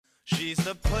She's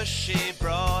the pushy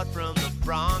broad from the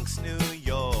Bronx, New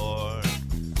York.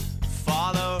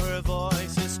 Follow her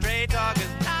voice, a straight dog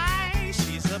is nice.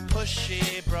 She's a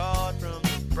pushy broad from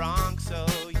the Bronx,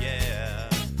 oh yeah.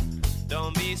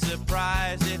 Don't be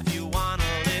surprised if you wanna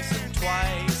listen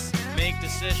twice. Make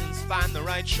decisions, find the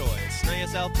right choice. Know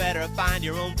yourself better, find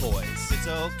your own voice. It's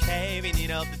okay if you need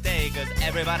help today, cause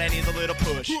everybody needs a little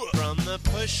push. From the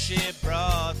pushy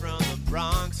broad from the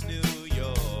Bronx, New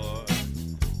York.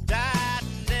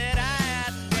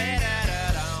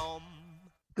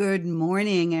 Good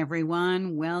morning,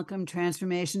 everyone. Welcome,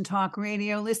 Transformation Talk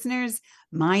Radio listeners.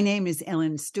 My name is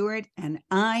Ellen Stewart, and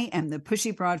I am the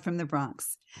pushy broad from the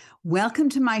Bronx. Welcome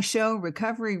to my show,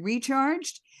 Recovery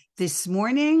Recharged. This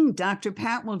morning, Dr.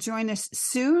 Pat will join us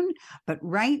soon, but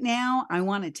right now, I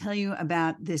want to tell you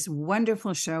about this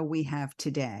wonderful show we have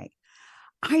today.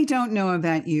 I don't know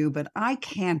about you, but I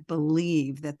can't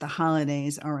believe that the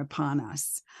holidays are upon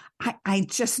us. I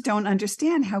just don't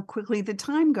understand how quickly the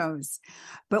time goes.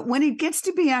 But when it gets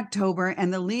to be October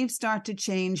and the leaves start to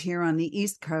change here on the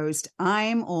East Coast,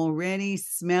 I'm already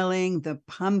smelling the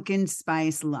pumpkin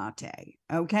spice latte,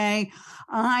 okay?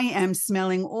 I am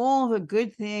smelling all the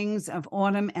good things of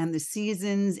autumn and the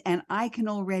seasons, and I can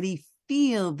already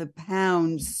feel the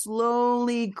pounds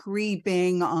slowly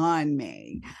creeping on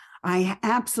me. I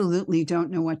absolutely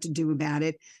don't know what to do about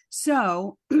it.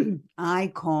 So I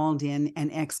called in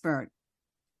an expert,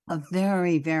 a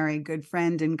very, very good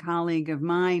friend and colleague of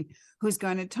mine, who's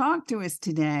going to talk to us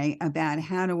today about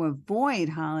how to avoid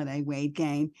holiday weight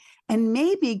gain and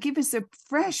maybe give us a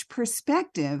fresh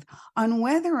perspective on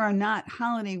whether or not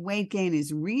holiday weight gain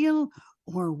is real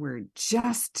or we're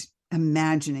just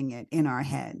imagining it in our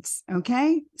heads.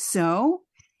 Okay, so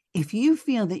if you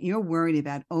feel that you're worried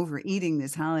about overeating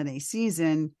this holiday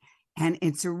season, and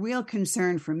it's a real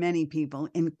concern for many people,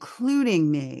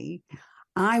 including me,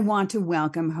 I want to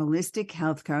welcome holistic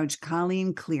health coach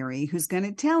Colleen Cleary, who's going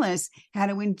to tell us how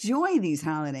to enjoy these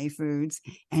holiday foods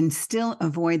and still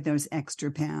avoid those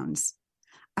extra pounds.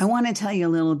 I want to tell you a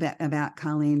little bit about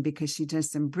Colleen because she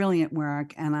does some brilliant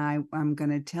work, and I'm going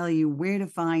to tell you where to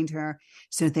find her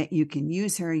so that you can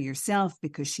use her yourself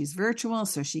because she's virtual,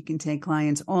 so she can take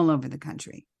clients all over the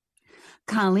country.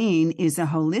 Colleen is a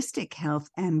holistic health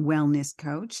and wellness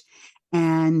coach,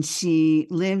 and she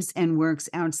lives and works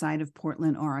outside of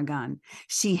Portland, Oregon.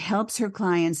 She helps her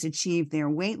clients achieve their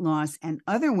weight loss and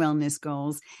other wellness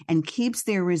goals and keeps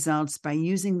their results by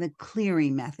using the Cleary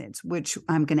methods, which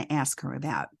I'm going to ask her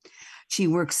about. She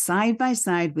works side by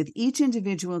side with each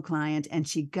individual client, and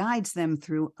she guides them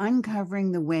through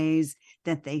uncovering the ways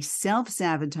that they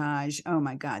self-sabotage, oh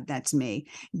my God, that's me,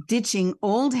 ditching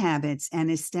old habits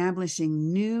and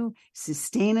establishing new,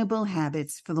 sustainable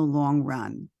habits for the long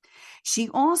run. She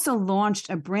also launched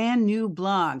a brand new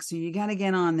blog, so you got to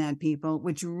get on that, people,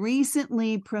 which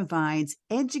recently provides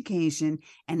education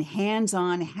and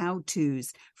hands-on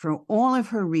how-tos for all of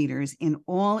her readers in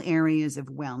all areas of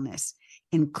wellness,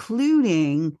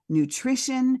 including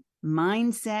nutrition,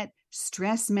 mindset,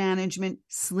 stress management,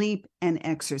 sleep, and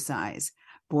exercise.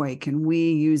 Boy, can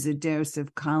we use a dose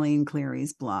of Colleen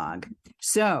Cleary's blog.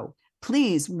 So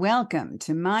please welcome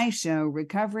to my show,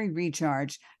 Recovery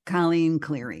Recharge, Colleen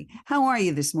Cleary. How are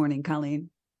you this morning,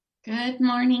 Colleen? Good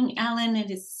morning, Ellen.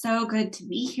 It is so good to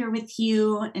be here with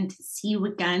you and to see you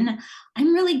again.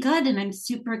 I'm really good, and I'm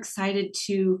super excited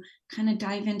to kind of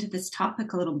dive into this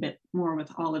topic a little bit more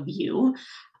with all of you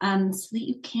so that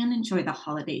you can enjoy the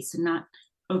holidays and not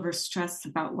overstress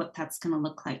about what that's going to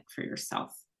look like for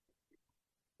yourself.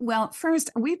 Well,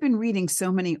 first, we've been reading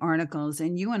so many articles,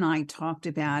 and you and I talked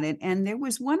about it. And there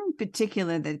was one in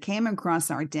particular that came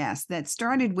across our desk that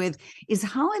started with, is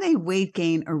holiday weight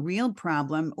gain a real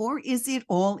problem, or is it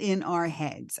all in our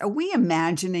heads? Are we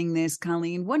imagining this,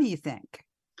 Colleen? What do you think?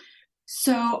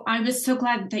 So I was so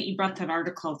glad that you brought that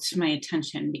article to my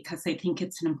attention because I think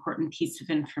it's an important piece of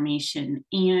information.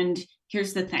 And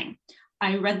here's the thing.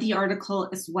 I read the article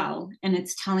as well, and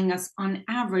it's telling us on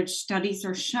average, studies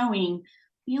are showing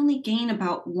we only gain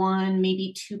about 1,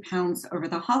 maybe 2 pounds over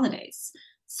the holidays.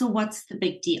 So what's the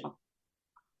big deal?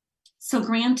 So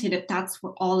granted, if that's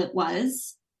all it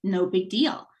was, no big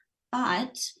deal.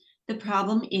 But the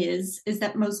problem is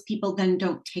that most people then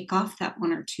don't take off that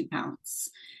 1 or 2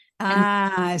 pounds.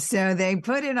 So they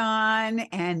put it on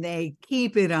and they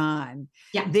keep it on.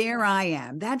 Yeah. There I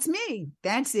am. That's me.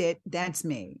 That's it. That's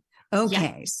me.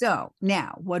 Okay. Yeah. So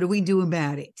now what do we do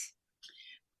about it?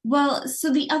 Well,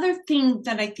 so the other thing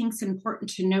that I think is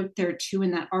important to note there too in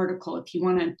that article, if you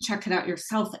want to check it out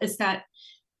yourself, is that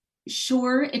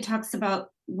sure, it talks about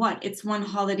it's one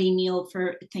holiday meal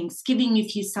for Thanksgiving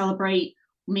if you celebrate,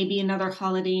 maybe another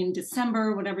holiday in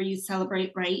December, whatever you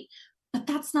celebrate, right? But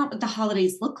that's not what the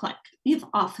holidays look like. We have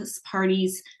office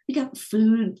parties. We got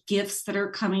food, gifts that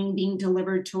are coming, being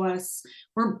delivered to us.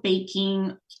 We're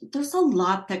baking. There's a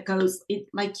lot that goes,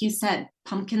 like you said,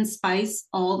 pumpkin spice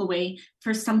all the way,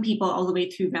 for some people, all the way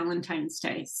through Valentine's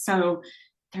Day. So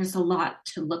there's a lot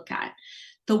to look at.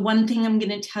 The one thing I'm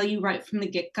going to tell you right from the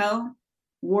get-go,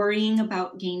 worrying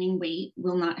about gaining weight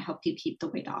will not help you keep the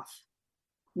weight off.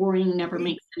 Worrying never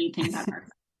makes anything better.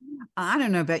 I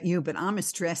don't know about you, but I'm a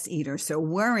stress eater. So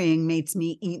worrying makes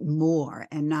me eat more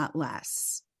and not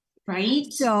less. Right?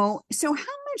 So how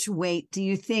much weight do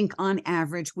you think on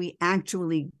average we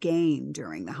actually gain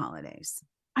during the holidays?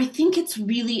 I think it's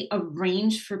really a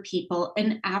range for people.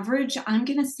 An average, I'm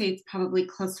going to say it's probably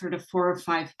closer to 4 or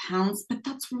 5 pounds, but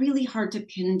that's really hard to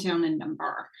pin down a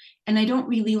number. And I don't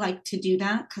really like to do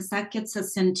that because that gets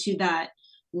us into that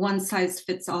one size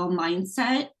fits all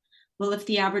mindset. Well, if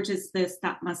the average is this,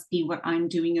 that must be what I'm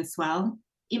doing as well.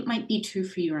 It might be true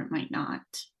for you or it might not.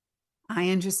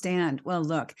 I understand. Well,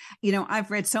 look,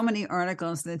 I've read so many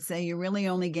articles that say you really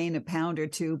only gain a pound or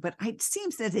two, but it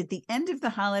seems that at the end of the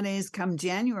holidays, come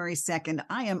January 2nd,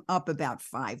 I am up about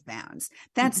 5 pounds.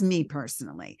 That's me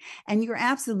personally. And you're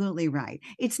absolutely right.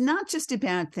 It's not just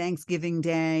about Thanksgiving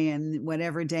Day and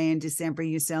whatever day in December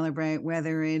you celebrate,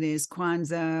 whether it is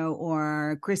Kwanzaa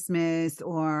or Christmas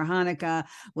or Hanukkah,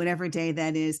 whatever day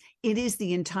that is. It is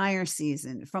the entire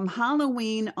season from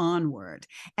Halloween onward.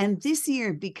 And this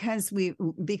year, because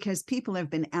people have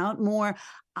been out more,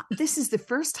 this is the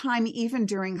first time, even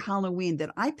during Halloween, that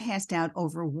I passed out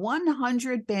over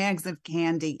 100 bags of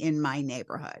candy in my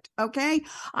neighborhood. Okay.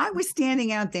 I was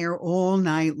standing out there all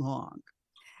night long.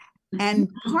 And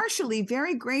partially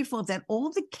very grateful that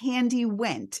all the candy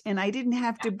went and I didn't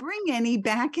have to bring any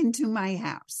back into my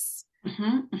house.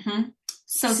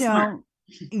 So smart.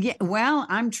 Yeah, well,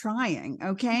 I'm trying.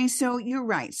 Okay. So you're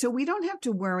right. So we don't have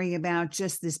to worry about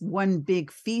just this one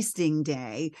big feasting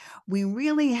day. We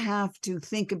really have to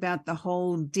think about the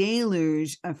whole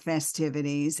deluge of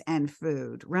festivities and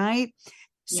food, right?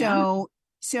 Yeah.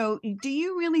 So do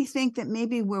you really think that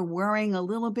maybe we're worrying a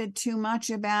little bit too much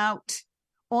about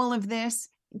all of this?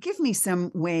 Give me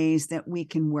some ways that we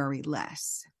can worry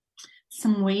less.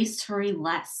 Some ways to worry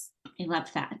less. I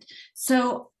love that.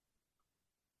 So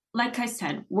like I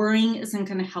said, worrying isn't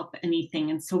going to help anything.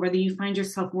 And so whether you find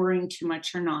yourself worrying too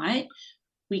much or not,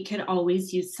 we could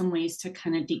always use some ways to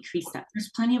kind of decrease that.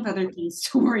 There's plenty of other things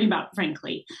to worry about,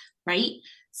 frankly, right?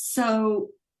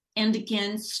 So, and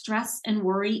again, stress and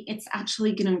worry, it's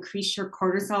actually going to increase your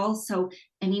cortisol. So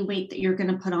any weight that you're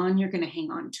going to put on, you're going to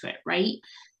hang on to it, right?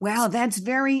 Wow, that's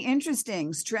very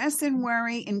interesting. Stress and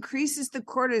worry increases the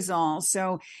cortisol.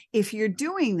 So if you're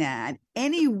doing that,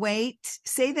 any weight,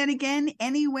 say that again,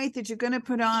 any weight that you're going to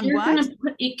put on,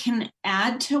 it can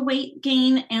add to weight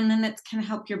gain, and then it can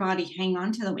help your body hang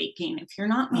on to the weight gain. If you're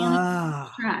not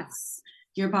managing stress,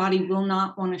 your body will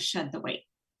not want to shed the weight.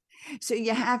 So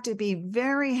you have to be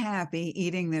very happy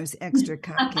eating those extra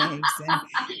cupcakes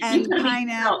and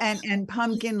pineapple and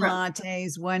pumpkin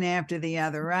lattes one after the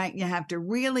other, right? You have to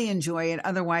really enjoy it.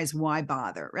 Otherwise, why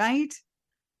bother, right?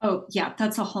 Oh, yeah,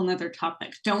 that's a whole nother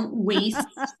topic. Don't waste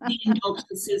the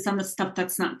indulgences on the stuff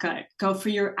that's not good. Go for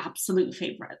your absolute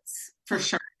favorites, for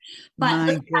sure. But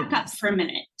let's back up for a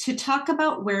minute. To talk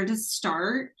about where to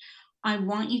start, I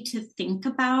want you to think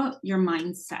about your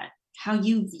mindset, how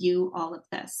you view all of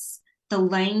this, the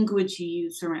language you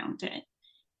use around it.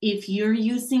 If you're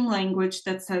using language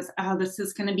that says, oh, this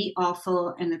is going to be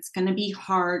awful and it's going to be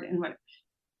hard, and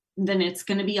then it's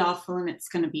going to be awful and it's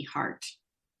going to be hard.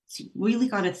 So you really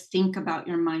got to think about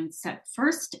your mindset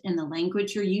first and the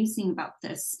language you're using about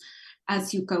this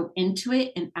as you go into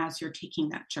it and as you're taking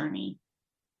that journey.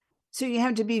 So you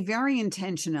have to be very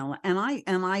intentional. And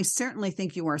I certainly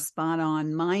think you are spot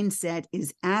on. Mindset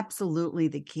is absolutely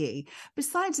the key.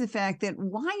 Besides the fact that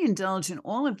why indulge in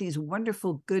all of these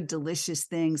wonderful, good, delicious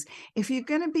things if you're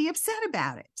going to be upset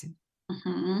about it?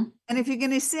 And if you're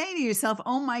going to say to yourself,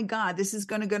 oh my God, this is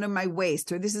going to go to my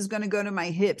waist, or this is going to go to my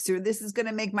hips, or this is going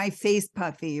to make my face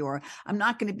puffy, or I'm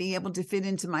not going to be able to fit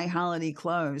into my holiday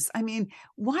clothes. I mean,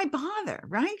 why bother,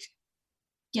 right?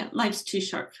 Yeah, life's too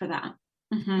short for that.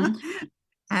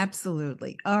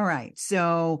 Absolutely. All right.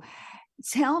 So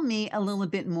tell me a little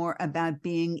bit more about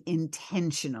being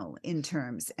intentional in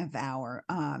terms of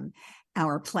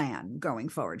our plan going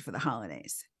forward for the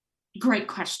holidays. Great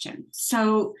question.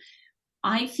 So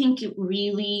I think it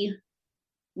really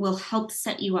will help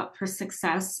set you up for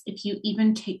success if you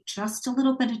even take just a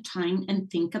little bit of time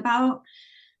and think about,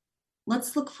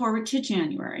 let's look forward to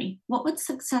January. What would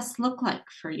success look like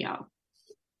for you?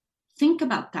 think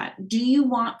about that. Do you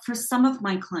want, for some of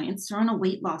my clients, they're on a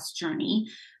weight loss journey,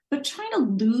 but trying to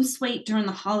lose weight during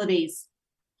the holidays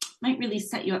might really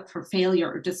set you up for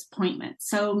failure or disappointment.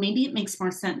 So maybe it makes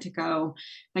more sense to go,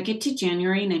 if I get to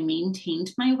January and I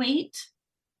maintained my weight,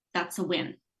 that's a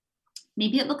win.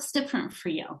 Maybe it looks different for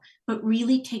you, but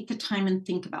really take the time and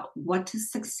think about, what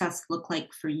does success look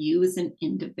like for you as an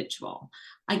individual?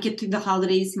 I get through the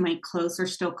holidays, my clothes are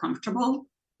still comfortable,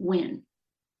 win,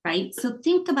 right? So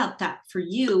think about that for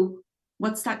you.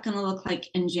 What's that going to look like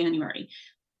in January?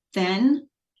 Then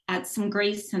add some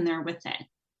grace in there with it,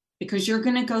 because you're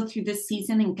going to go through this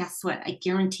season, and guess what? I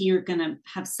guarantee you're going to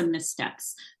have some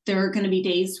missteps. There are going to be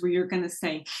days where you're going to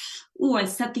say, oh, I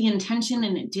set the intention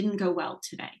and it didn't go well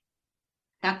today.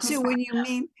 So when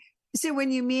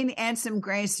you mean add some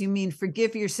grace, you mean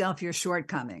forgive yourself your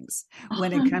shortcomings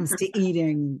when it comes to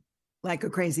eating like a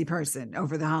crazy person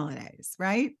over the holidays,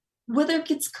 right? Whether it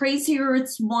gets crazy or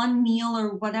it's one meal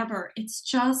or whatever, it's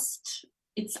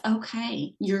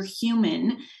okay. You're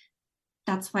human.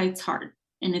 That's why it's hard,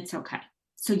 and it's okay.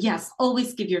 So yes,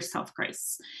 always give yourself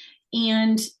grace.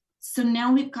 And so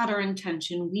now we've got our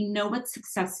intention. We know what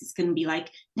success is going to be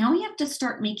like. Now we have to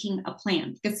start making a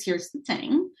plan, because here's the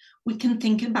thing. We can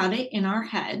think about it in our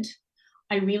head.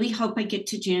 I really hope I get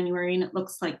to January and it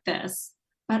looks like this,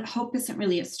 but hope isn't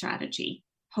really a strategy.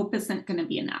 Hope isn't going to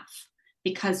be enough,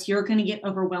 because you're going to get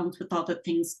overwhelmed with all the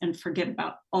things and forget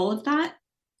about all of that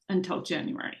until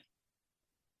January.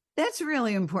 That's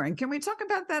really important. Can we talk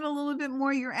about that a little bit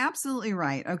more? You're absolutely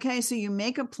right. Okay. So you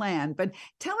make a plan, but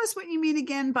tell us what you mean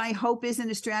again by hope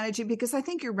isn't a strategy, because I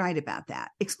think you're right about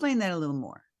that. Explain that a little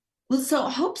more. Well, so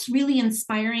hope's really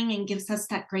inspiring and gives us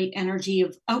that great energy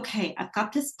of, okay, I've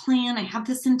got this plan. I have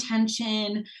this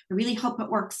intention. I really hope it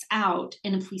works out.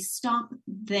 And if we stop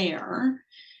there,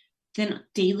 then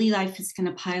daily life is going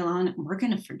to pile on and we're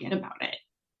going to forget about it.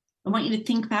 I want you to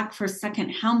think back for a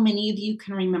second. How many of you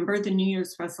can remember the New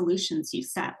Year's resolutions you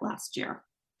set last year?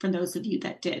 For those of you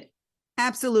that did.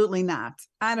 Absolutely not.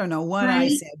 I don't know what I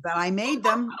said, but I made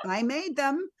them.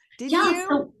 Did you?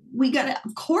 So we got to,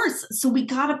 of course. So we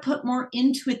got to put more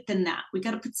into it than that. We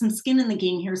got to put some skin in the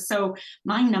game here. So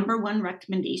my number one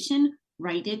recommendation,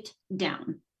 write it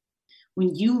down.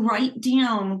 When you write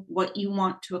down what you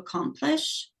want to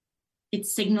accomplish, it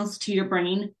signals to your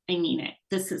brain, I mean it.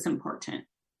 This is important.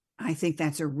 I think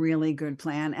that's a really good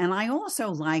plan. And I also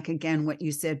like, again, what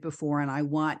you said before, and I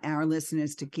want our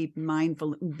listeners to be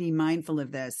mindful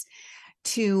of this,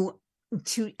 to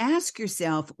ask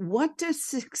yourself, what does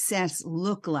success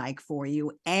look like for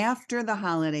you after the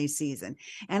holiday season?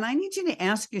 And I need you to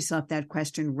ask yourself that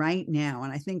question right now.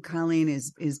 And I think Colleen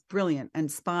is brilliant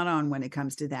and spot on when it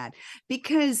comes to that,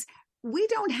 because we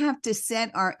don't have to set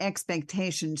our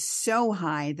expectations so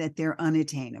high that they're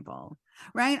unattainable.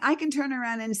 Right? I can turn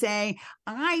around and say,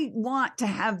 I want to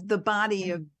have the body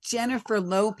of Jennifer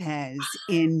Lopez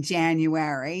in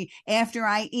January after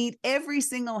I eat every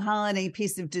single holiday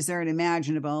piece of dessert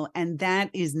imaginable. And that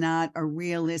is not a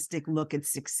realistic look at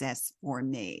success for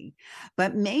me.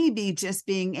 But maybe just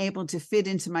being able to fit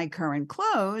into my current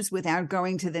clothes without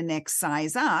going to the next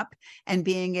size up and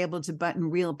being able to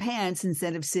button real pants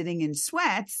instead of sitting in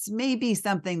sweats may be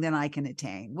something that I can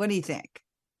attain. What do you think?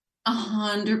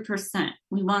 100%.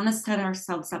 We want to set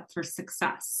ourselves up for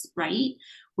success, right?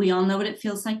 We all know what it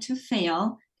feels like to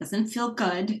fail. Doesn't feel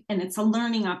good, and it's a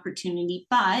learning opportunity,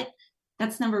 but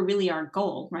that's never really our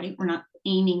goal, right? We're not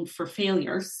aiming for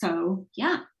failure. So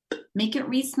yeah, make it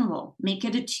reasonable, make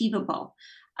it achievable.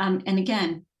 And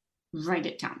again, write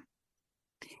it down.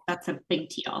 That's a big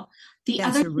deal.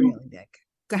 Really big.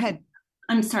 Go ahead.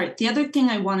 I'm sorry. The other thing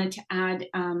I wanted to add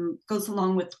goes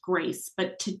along with grace,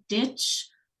 but to ditch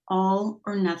all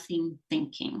or nothing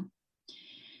thinking.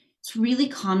 It's really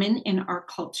common in our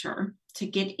culture to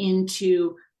get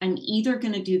into, I'm either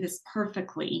going to do this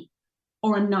perfectly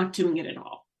or I'm not doing it at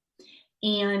all.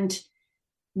 And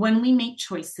when we make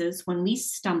choices, when we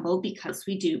stumble, because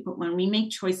we do, but when we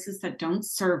make choices that don't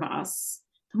serve us,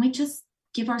 then we just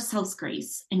give ourselves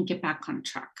grace and get back on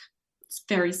track. It's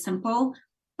very simple,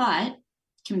 but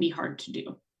can be hard to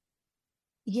do.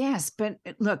 Yes, but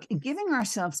look, giving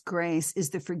ourselves grace is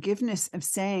the forgiveness of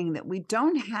saying that we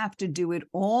don't have to do it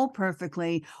all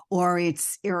perfectly or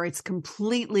it's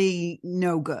completely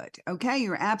no good. Okay,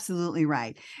 you're absolutely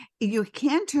right. You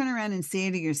can't turn around and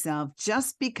say to yourself,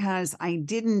 just because I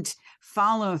didn't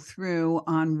follow through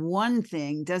on one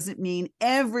thing doesn't mean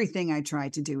everything I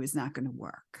tried to do is not going to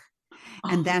work.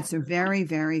 And that's a very,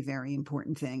 very, very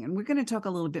important thing. And we're going to talk a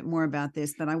little bit more about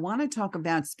this, but I want to talk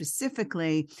about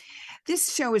specifically,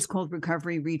 this show is called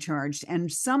Recovery Recharged.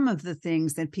 And some of the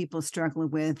things that people struggle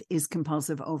with is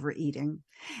compulsive overeating.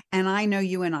 And I know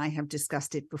you and I have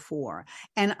discussed it before.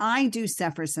 And I do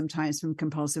suffer sometimes from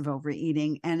compulsive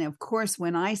overeating. And of course,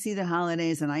 when I see the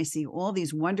holidays and I see all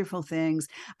these wonderful things,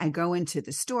 I go into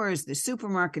the stores, the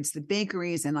supermarkets, the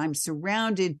bakeries, and I'm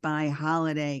surrounded by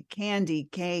holiday candy,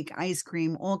 cake, ice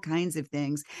cream, all kinds of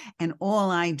things. And all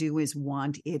I do is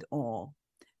want it all.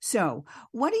 So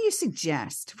what do you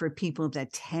suggest for people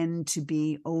that tend to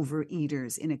be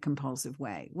overeaters in a compulsive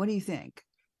way? What do you think?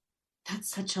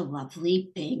 That's such a lovely,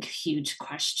 big, huge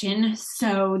question.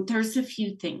 So there's a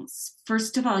few things.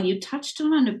 First of all, you touched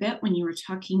on it a bit when you were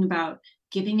talking about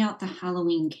giving out the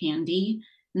Halloween candy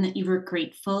and that you were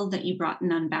grateful that you brought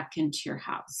none back into your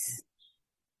house.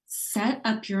 Set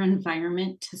up your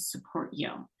environment to support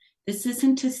you. This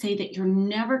isn't to say that you're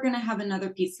never going to have another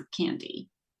piece of candy.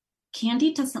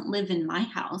 Candy doesn't live in my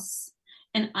house.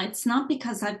 And it's not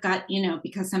because I've got,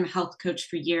 because I'm a health coach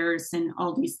for years and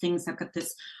all these things, I've got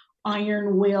this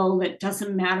iron will that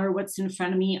doesn't matter what's in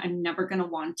front of me. I'm never going to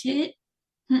want it.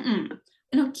 I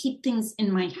don't keep things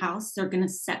in my house. They're going to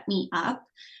set me up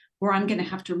where I'm going to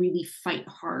have to really fight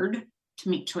hard to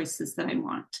make choices that I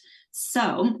want.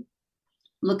 So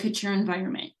look at your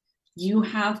environment. You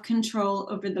have control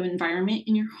over the environment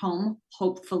in your home,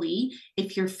 hopefully.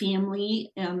 If your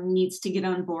family needs to get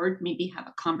on board, maybe have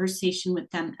a conversation with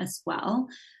them as well.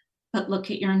 But look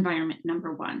at your environment,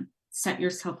 number one. Set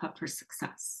yourself up for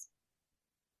success.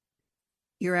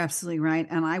 You're absolutely right.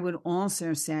 And I would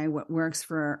also say what works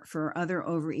for other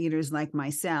overeaters like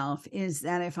myself is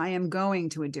that if I am going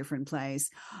to a different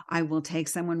place, I will take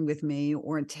someone with me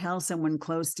or tell someone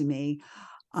close to me,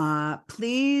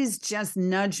 please just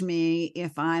nudge me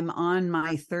if I'm on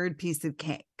my third piece of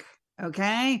cake.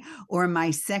 Okay. Or my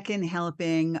second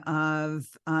helping of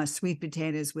sweet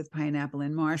potatoes with pineapple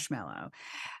and marshmallow,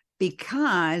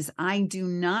 because I do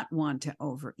not want to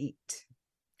overeat.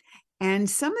 And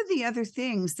some of the other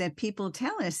things that people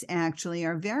tell us actually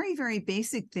are very, very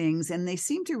basic things, and they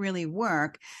seem to really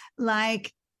work,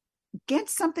 like get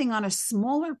something on a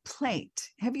smaller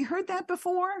plate. Have you heard that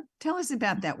before? Tell us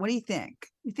about that. What do you think?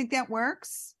 You think that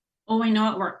works? Oh, I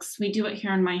know it works. We do it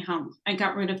here in my home. I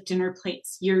got rid of dinner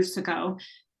plates years ago.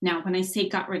 Now, when I say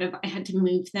got rid of, I had to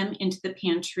move them into the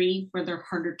pantry where they're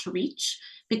harder to reach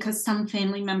because some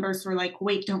family members were like,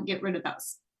 wait, don't get rid of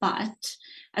those. But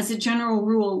as a general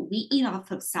rule, we eat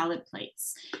off of salad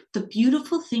plates. The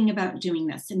beautiful thing about doing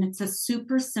this, and it's a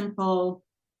super simple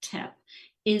tip,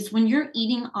 is when you're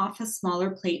eating off a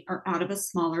smaller plate or out of a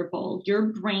smaller bowl, your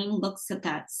brain looks at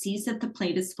that, sees that the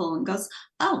plate is full and goes,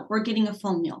 oh, we're getting a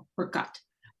full meal, we're good.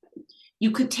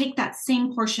 You could take that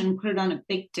same portion and put it on a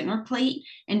big dinner plate,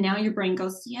 and now your brain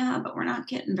goes, yeah, but we're not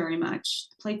getting very much.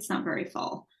 The plate's not very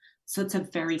full. So it's a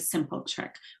very simple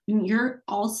trick. When you're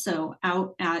also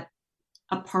out at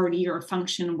a party or a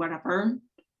function, whatever,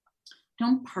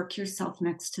 don't park yourself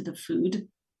next to the food.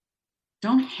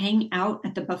 Don't hang out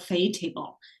at the buffet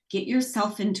table. Get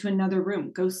yourself into another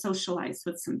room. Go socialize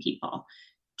with some people.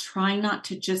 Try not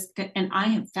to just get, and I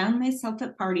have found myself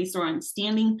at parties where I'm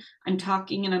standing, I'm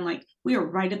talking, and I'm like, we are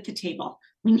right at the table.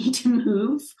 We need to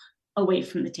move away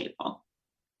from the table.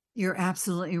 You're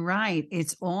absolutely right.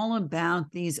 It's all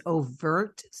about these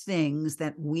overt things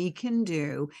that we can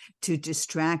do to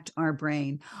distract our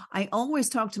brain. I always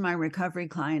talk to my recovery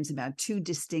clients about two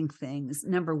distinct things.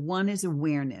 Number one is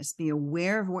awareness. Be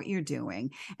aware of what you're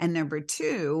doing. And number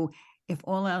two, if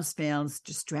all else fails,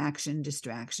 distraction.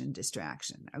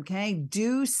 Okay.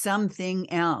 Do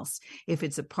something else. If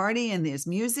it's a party and there's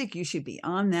music, you should be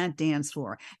on that dance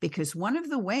floor, because one of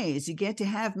the ways you get to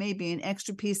have maybe an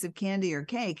extra piece of candy or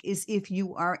cake is if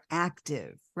you are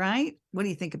active, right? What do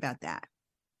you think about that?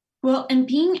 Well, and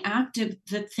being active,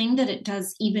 the thing that it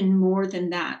does even more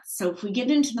than that. So if we get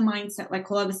into the mindset,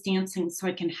 like, well, I was dancing so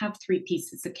I can have 3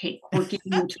 pieces of cake, we're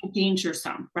getting into a danger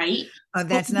zone, right? Oh,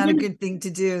 that's not a good thing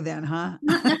to do then, huh?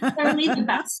 Not necessarily the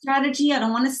best strategy. I don't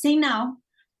want to say no.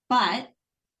 But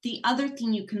the other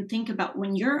thing you can think about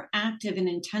when you're active and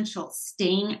intentional,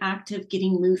 staying active,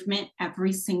 getting movement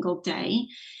every single day,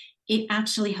 it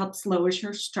actually helps lower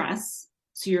your stress.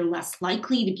 So you're less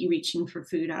likely to be reaching for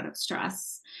food out of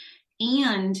stress.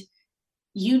 And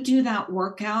you do that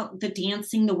workout, the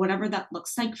dancing, the whatever that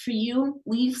looks like for you,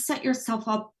 we've set yourself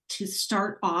up to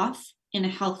start off in a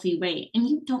healthy way. And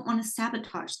you don't want to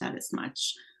sabotage that as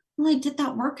much. Well, I did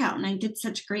that workout and I did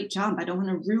such a great job. I don't want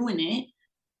to ruin it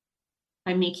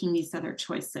by making these other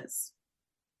choices.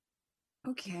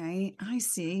 Okay, I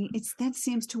see. That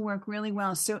seems to work really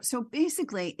well. So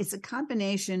basically it's a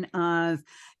combination of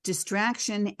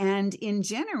distraction and in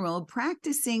general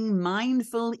practicing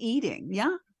mindful eating.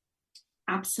 Yeah.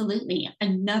 Absolutely.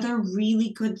 Another really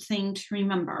good thing to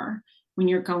remember when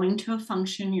you're going to a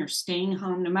function, you're staying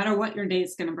home, no matter what your day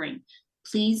is going to bring,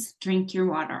 please drink your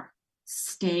water.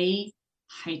 Stay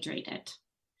hydrated.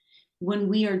 When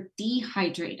we are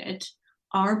dehydrated,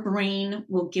 our brain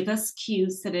will give us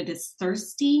cues that it is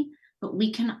thirsty, but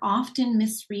we can often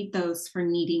misread those for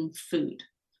needing food.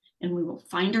 And we will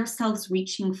find ourselves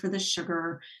reaching for the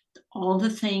sugar, all the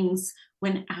things,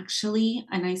 when actually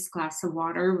a nice glass of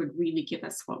water would really give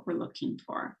us what we're looking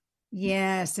for.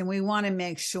 Yes, and we want to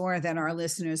make sure that our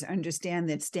listeners understand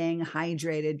that staying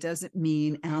hydrated doesn't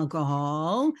mean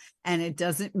alcohol and it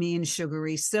doesn't mean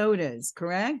sugary sodas,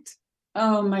 correct?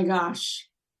 Oh my gosh.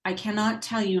 I cannot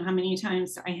tell you how many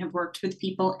times I have worked with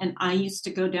people and I used to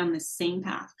go down this same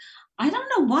path. I don't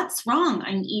know what's wrong.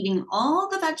 I'm eating all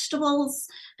the vegetables.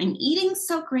 I'm eating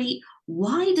so great.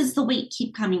 Why does the weight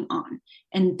keep coming on?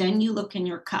 And then you look in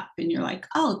your cup and you're like,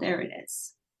 oh, there it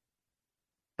is.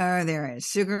 Oh, there is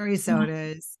sugary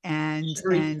sodas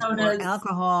Sugary or sodas.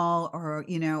 alcohol, or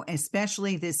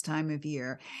especially this time of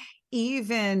year.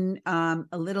 Even a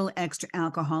little extra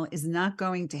alcohol is not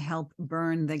going to help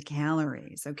burn the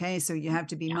calories. Okay. So you have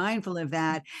to be mindful of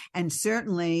that. And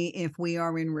certainly if we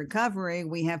are in recovery,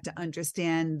 we have to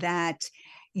understand that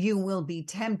you will be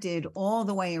tempted all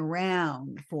the way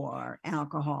around for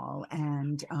alcohol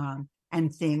and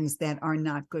things that are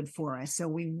not good for us. So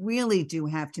we really do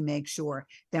have to make sure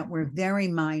that we're very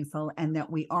mindful and that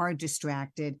we are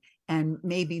distracted, and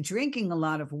maybe drinking a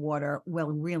lot of water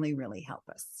will really, really help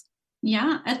us.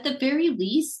 Yeah, at the very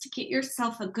least, get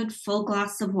yourself a good full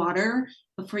glass of water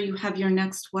before you have your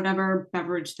next whatever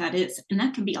beverage that is. And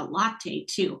that can be a latte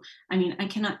too. I mean, I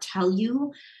cannot tell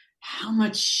you how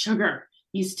much sugar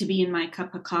used to be in my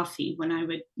cup of coffee when I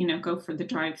would, go for the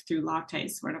drive-through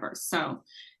lattes, whatever. So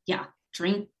yeah,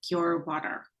 drink your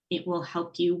water. It will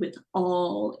help you with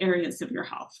all areas of your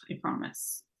health, I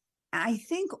promise. I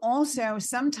think also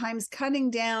sometimes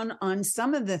cutting down on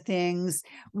some of the things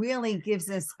really gives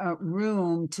us a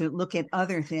room to look at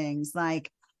other things,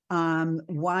 like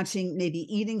watching, maybe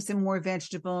eating some more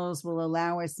vegetables will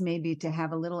allow us maybe to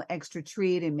have a little extra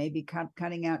treat, and maybe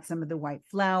cutting out some of the white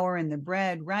flour and the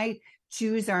bread, right?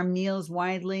 Choose our meals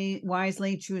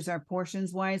wisely, choose our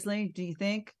portions wisely. Do you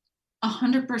think?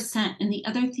 100%. And the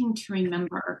other thing to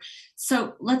remember,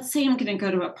 so let's say I'm going to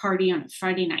go to a party on a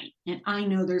Friday night, and I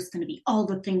know there's going to be all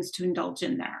the things to indulge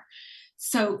in there.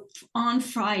 So on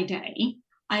Friday,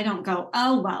 I don't go,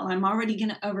 oh, well, I'm already going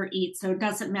to overeat, so it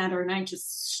doesn't matter. And I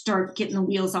just start getting the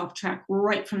wheels off track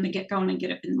right from the get-go and I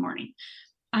get up in the morning.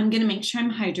 I'm going to make sure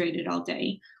I'm hydrated all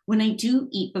day. When I do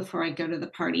eat before I go to the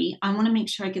party, I want to make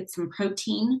sure I get some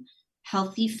protein,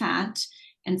 healthy fat,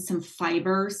 and some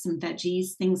fiber, some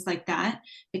veggies, things like that,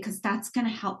 because that's going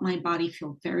to help my body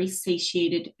feel very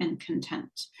satiated and content.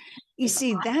 You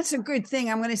see, that's a good thing.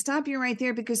 I'm going to stop you right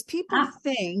there, because people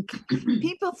think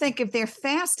if they're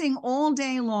fasting all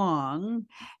day long,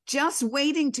 just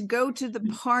waiting to go to the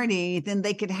party, then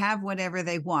they could have whatever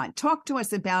they want. Talk to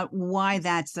us about why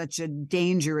that's such a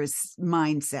dangerous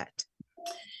mindset.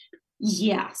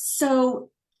 Yeah.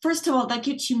 So first of all, that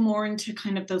gets you more into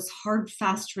kind of those hard,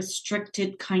 fast,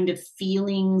 restricted kind of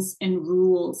feelings and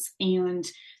rules. And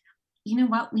you know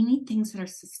what? We need things that are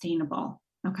sustainable.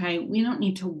 Okay. We don't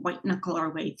need to white knuckle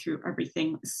our way through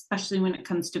everything, especially when it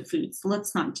comes to food. So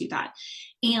let's not do that.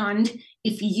 And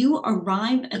if you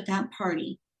arrive at that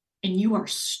party and you are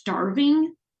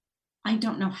starving, I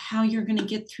don't know how you're going to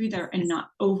get through there and not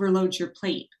overload your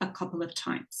plate a couple of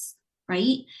times,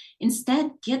 right?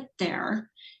 Instead, get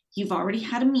there. You've already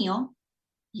had a meal.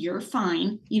 You're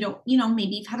fine.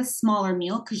 Maybe you've had a smaller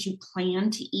meal because you plan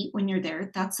to eat when you're there.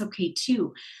 That's okay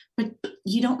too. But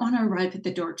you don't want to arrive at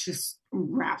the door just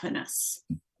ravenous.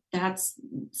 That's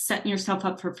setting yourself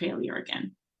up for failure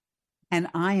again. And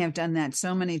I have done that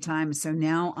so many times. So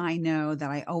now I know that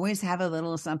I always have a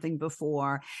little something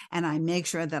before, and I make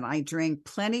sure that I drink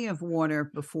plenty of water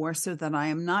before, so that I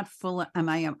am not full,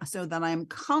 so that I am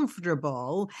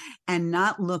comfortable and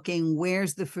not looking,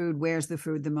 where's the food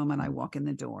the moment I walk in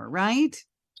the door, right?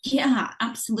 Yeah,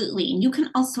 absolutely. And you can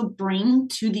also bring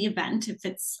to the event, if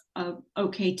it's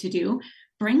okay to do,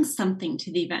 bring something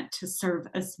to the event to serve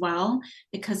as well,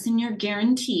 because then you're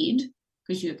guaranteed,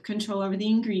 because you have control over the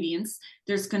ingredients,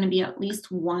 there's going to be at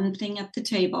least one thing at the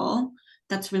table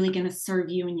that's really going to serve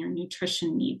you and your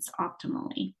nutrition needs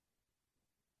optimally.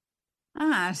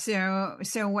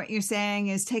 So what you're saying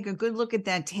is take a good look at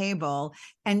that table.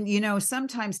 And,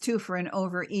 sometimes too, for an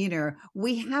overeater,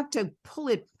 we have to pull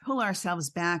ourselves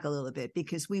back a little bit,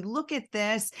 because we look at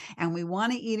this and we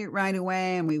want to eat it right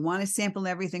away and we want to sample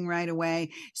everything right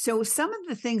away. So some of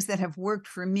the things that have worked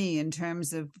for me in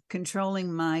terms of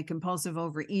controlling my compulsive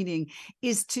overeating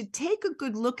is to take a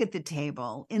good look at the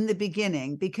table in the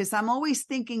beginning, because I'm always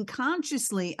thinking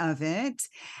consciously of it.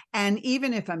 And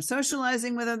even if I'm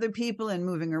socializing with other people and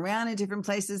moving around in different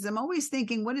places, I'm always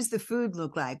thinking, what does the food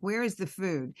look like? Where is the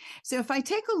food? So if I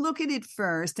take a look at it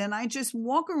first and I just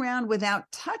walk around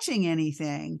without touching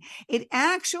anything, it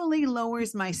actually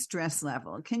lowers my stress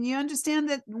level. Can you understand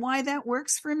why that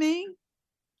works for me?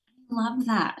 I love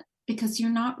that, because you're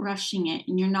not rushing it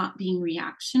and you're not being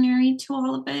reactionary to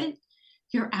all of it.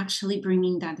 You're actually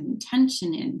bringing that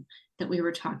intention in that we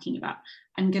were talking about.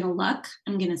 I'm going to look,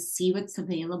 I'm going to see what's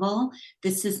available.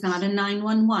 This is not a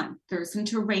 911. There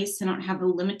isn't a race. I don't have a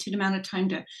limited amount of time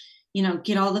to,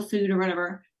 get all the food or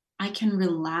whatever. I can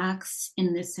relax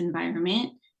in this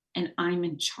environment and I'm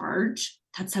in charge.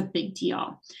 That's a big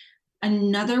deal.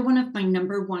 Another one of my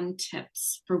number one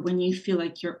tips for when you feel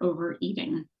like you're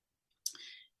overeating,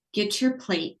 get your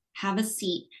plate, have a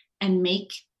seat, and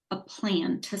make a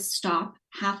plan to stop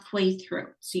halfway through.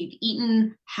 So you've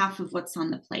eaten half of what's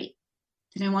on the plate.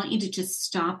 Then I want you to just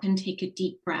stop and take a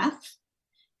deep breath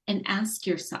and ask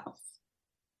yourself,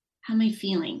 how am I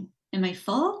feeling? Am I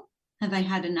full? Have I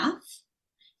had enough?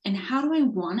 And how do I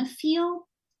want to feel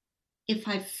if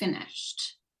I've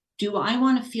finished? Do I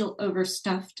want to feel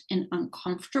overstuffed and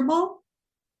uncomfortable?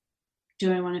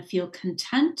 Do I want to feel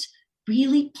content?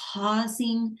 Really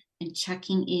pausing and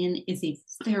checking in is a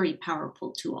very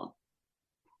powerful tool.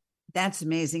 That's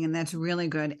amazing, and that's really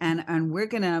good. And we're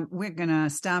gonna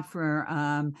stop for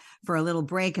a little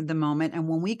break at the moment. And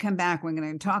when we come back, we're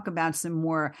going to talk about some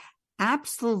more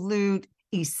absolute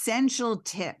essential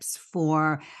tips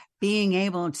for being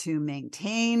able to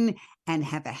maintain and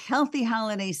have a healthy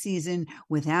holiday season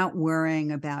without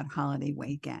worrying about holiday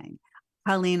weight gain.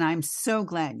 Colleen, I'm so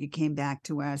glad you came back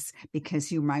to us,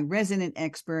 because you're my resident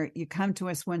expert. You come to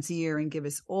us once a year and give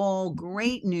us all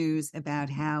great news about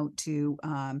how to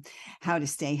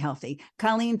stay healthy.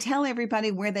 Colleen, tell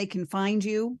everybody where they can find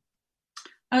you.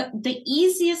 The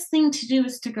easiest thing to do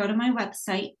is to go to my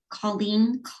website,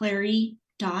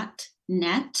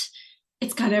 ColleenClary.net.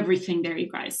 It's got everything there,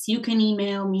 you guys. You can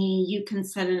email me, you can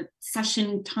set a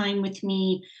session time with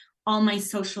me, all my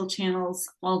social channels,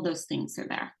 all those things are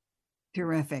there.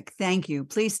 Terrific. Thank you.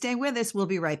 Please stay with us. We'll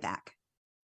be right back.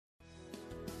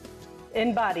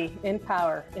 In body, in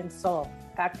power, in soul.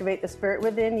 Activate the spirit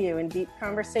within you in deep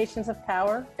conversations of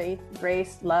power, faith,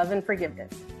 grace, love, and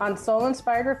forgiveness. On Soul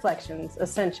Inspired Reflections,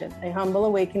 Ascension, a humble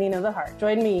awakening of the heart.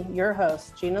 Join me, your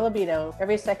host, Gina Libido,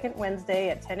 every second Wednesday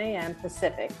at 10 a.m.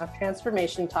 Pacific on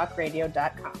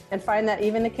TransformationTalkRadio.com. And find that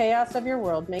even the chaos of your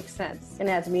world makes sense and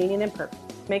adds meaning and purpose.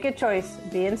 Make a choice,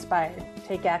 be inspired,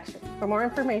 take action. For more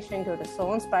information, go to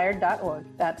soulinspired.org.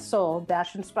 That's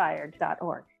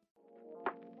soul-inspired.org.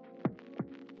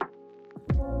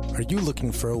 Are you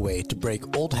looking for a way to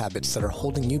break old habits that are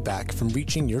holding you back from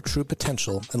reaching your true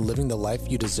potential and living the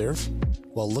life you deserve?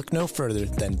 Well, look no further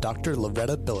than Dr.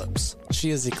 Loretta Billups. She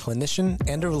is a clinician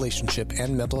and a relationship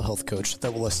and mental health coach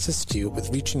that will assist you with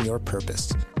reaching your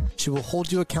purpose. She will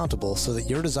hold you accountable so that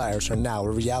your desires are now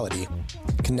a reality.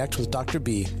 Connect with Dr.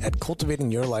 B at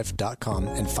cultivatingyourlife.com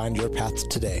and find your path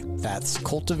today. That's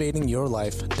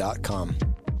cultivatingyourlife.com.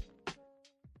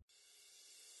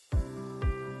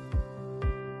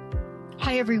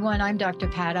 Hi, everyone. I'm Dr.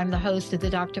 Pat. I'm the host of the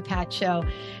Dr. Pat Show,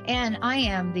 and I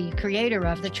am the creator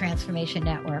of the Transformation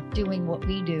Network, doing what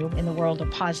we do in the world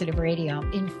of positive radio,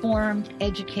 informed,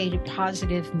 educated,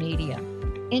 positive media.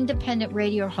 Independent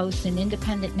radio hosts and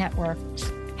independent networks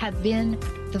have been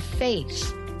the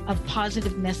face of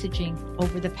positive messaging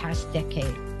over the past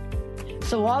decade.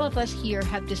 So all of us here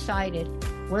have decided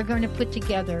we're going to put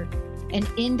together an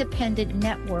independent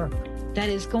network that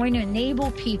is going to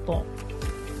enable people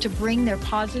to bring their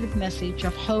positive message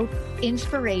of hope,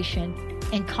 inspiration,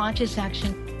 and conscious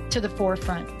action to the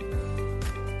forefront.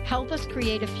 Help us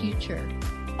create a future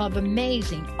of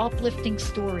amazing, uplifting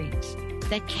stories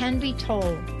that can be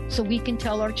told so we can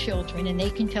tell our children and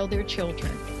they can tell their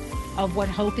children of what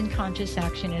hope and conscious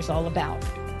action is all about.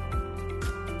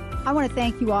 I want to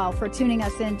thank you all for tuning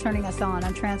us in, turning us on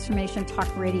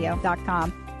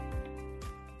TransformationTalkRadio.com.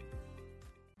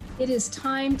 It is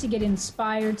time to get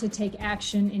inspired to take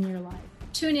action in your life.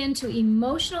 Tune in to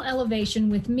Emotional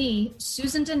Elevation with me,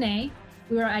 Susan Dene.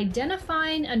 We are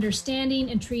identifying,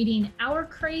 understanding, and treating our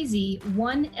crazy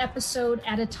one episode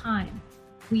at a time.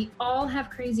 We all have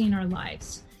crazy in our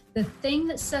lives. The thing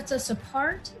that sets us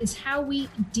apart is how we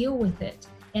deal with it.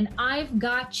 And I've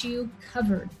got you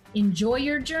covered. Enjoy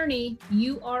your journey.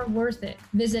 You are worth it.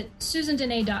 Visit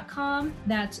SusanDenee.com.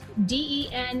 That's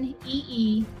DENEE.com.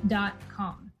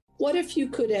 What if you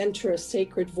could enter a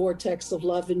sacred vortex of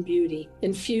love and beauty,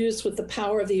 infused with the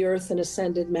power of the earth and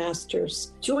ascended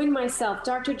masters? Join myself,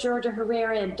 Dr. Georgia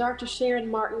Herrera, and Dr. Sharon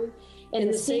Martin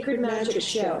in the Sacred Magic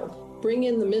Show. Bring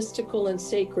in the mystical and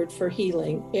sacred for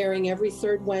healing, airing every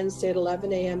third Wednesday at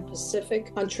 11 a.m.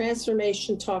 Pacific on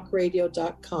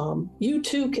TransformationTalkRadio.com. You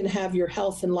too can have your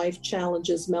health and life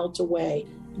challenges melt away.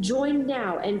 Join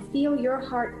now and feel your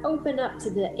heart open up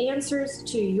to the answers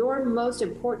to your most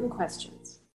important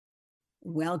questions.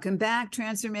 Welcome back,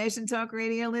 Transformation Talk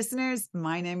Radio listeners.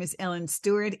 My name is Ellen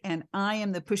Stewart, and I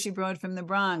am the Pushy Broad from the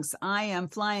Bronx. I am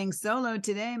flying solo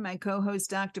today. My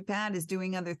co-host, Dr. Pat, is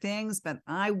doing other things, but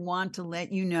I want to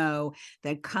let you know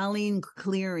that Colleen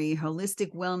Cleary,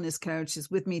 holistic wellness coach, is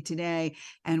with me today,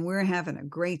 and we're having a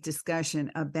great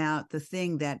discussion about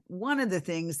one of the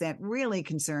things that really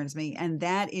concerns me, and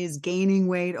that is gaining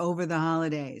weight over the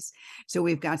holidays. So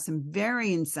we've got some very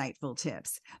insightful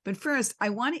tips. But first, I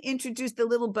want to introduce the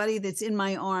little buddy that's in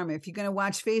my arm. If you're going to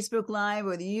watch Facebook Live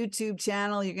or the YouTube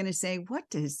channel, you're going to say, what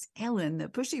does Ellen, the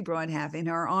Pushy Broad, have in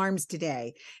her arms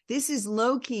today? This is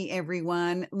Loki,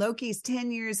 everyone. Loki's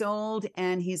 10 years old,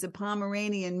 and he's a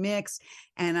Pomeranian mix.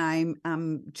 And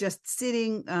I'm just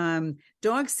sitting,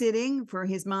 dog sitting for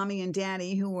his mommy and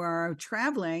daddy who are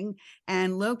traveling.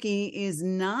 And Loki is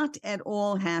not at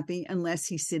all happy unless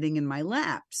he's sitting in my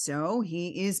lap. So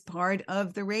he is part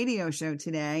of the radio show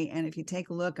today. And if you take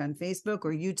a look on Facebook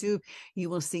or YouTube, you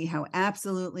will see how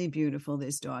absolutely beautiful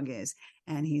this dog is.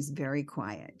 And he's very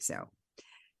quiet. So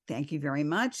thank you very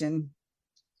much. And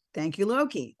thank you,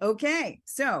 Loki. Okay,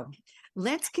 so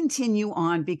let's continue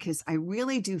on, because I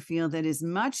really do feel that as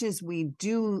much as we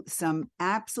do some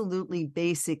absolutely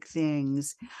basic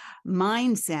things,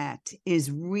 mindset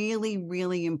is really,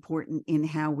 really important in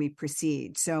how we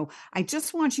proceed. So I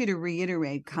just want you to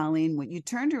reiterate, Colleen, what you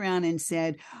turned around and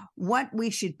said, what we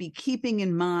should be keeping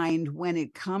in mind when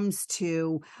it comes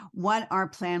to what our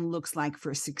plan looks like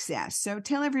for success. So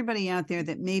tell everybody out there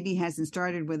that maybe hasn't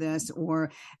started with us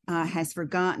or has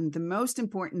forgotten the most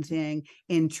important thing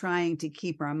in trying to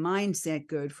keep our mindset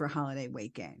good for holiday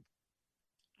weight gain.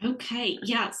 Okay,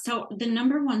 yeah. So the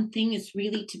number one thing is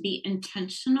really to be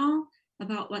intentional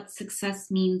about what success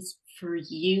means for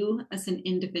you as an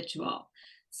individual.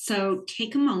 So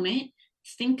take a moment,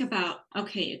 think about,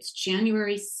 okay, it's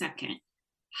January 2nd.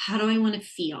 How do I want to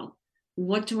feel?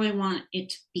 What do I want it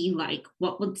to be like?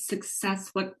 What would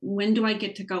success, when do I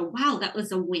get to go, wow, that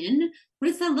was a win? What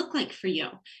does that look like for you?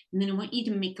 And then I want you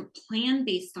to make a plan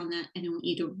based on that, and I want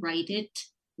you to write it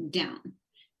down,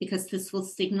 because this will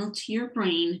signal to your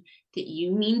brain that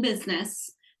you mean business,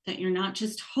 that you're not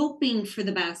just hoping for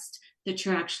the best, that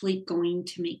you're actually going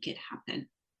to make it happen.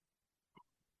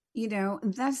 You know,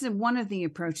 that's one of the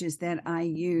approaches that I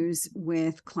use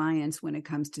with clients when it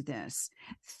comes to this.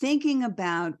 Thinking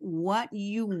about what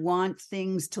you want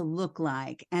things to look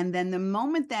like. And then the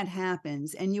moment that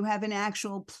happens and you have an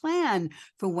actual plan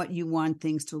for what you want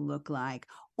things to look like,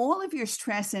 all of your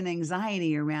stress and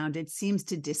anxiety around it seems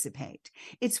to dissipate.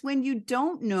 It's when you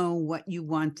don't know what you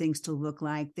want things to look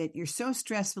like that you're so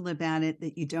stressful about it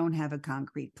that you don't have a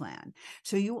concrete plan.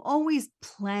 So you always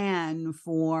plan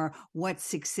for what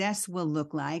success will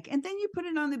look like, and then you put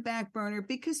it on the back burner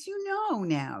because you know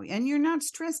now, and you're not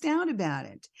stressed out about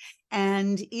it.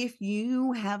 And if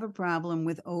you have a problem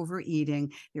with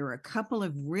overeating, there are a couple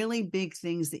of really big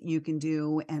things that you can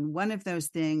do. And one of those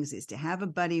things is to have a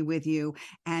buddy with you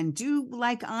and do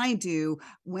like I do.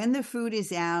 When the food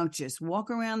is out, just walk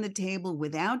around the table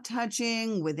without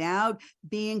touching, without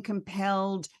being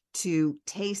compelled to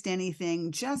taste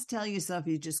anything. Just tell yourself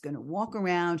you're just going to walk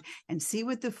around and see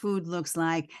what the food looks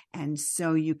like. And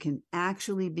so you can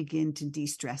actually begin to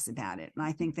de-stress about it. And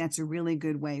I think that's a really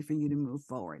good way for you to move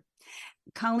forward.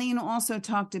 Colleen also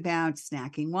talked about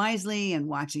snacking wisely and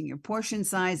watching your portion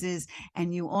sizes.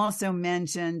 And you also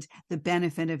mentioned the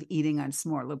benefit of eating on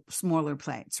smaller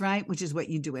plates, right? Which is what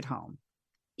you do at home.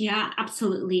 Yeah,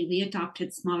 absolutely. We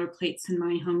adopted smaller plates in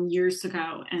my home years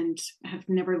ago and have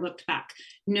never looked back.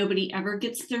 Nobody ever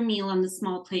gets their meal on the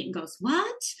small plate and goes,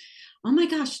 what? Oh my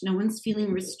gosh, no one's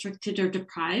feeling restricted or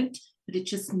deprived, but it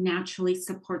just naturally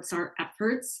supports our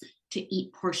efforts to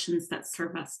eat portions that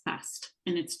serve us best.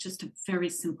 And it's just a very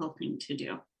simple thing to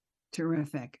do.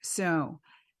 Terrific. So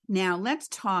Now, let's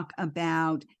talk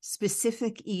about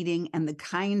specific eating and the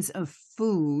kinds of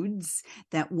foods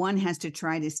that one has to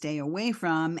try to stay away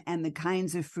from and the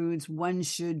kinds of foods one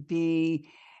should be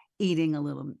eating a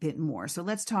little bit more. So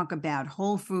let's talk about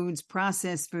whole foods,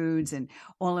 processed foods, and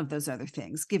all of those other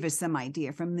things. Give us some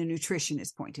idea from the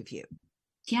nutritionist point of view.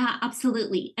 Yeah,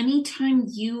 absolutely. Anytime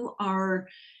you are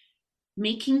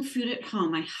making food at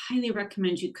home, I highly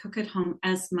recommend you cook at home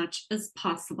as much as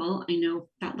possible. I know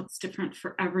that looks different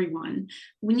for everyone.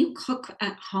 When you cook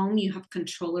at home, you have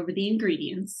control over the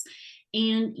ingredients,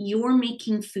 and you're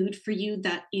making food for you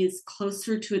that is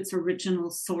closer to its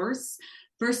original source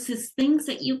versus things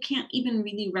that you can't even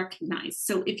really recognize.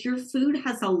 So if your food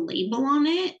has a label on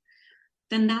it,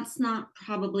 then that's not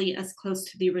probably as close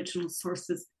to the original source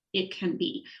as it can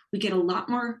be. We get a lot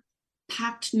more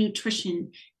packed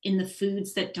nutrition in the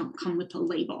foods that don't come with a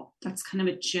label. That's kind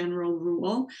of a general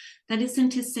rule. That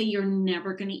isn't to say you're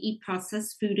never going to eat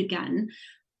processed food again,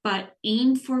 but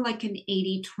aim for like an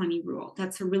 80-20 rule.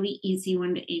 That's a really easy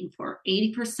one to aim for.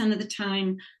 80% of the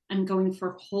time, I'm going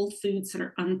for whole foods that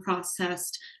are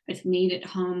unprocessed. I've made at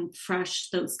home, fresh,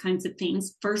 those kinds of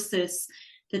things, versus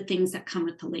the things that come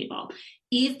with the label.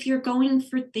 If you're going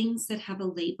for things that have a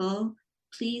label,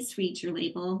 please read your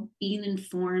label. Be an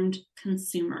informed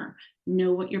consumer.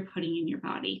 Know what you're putting in your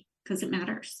body because it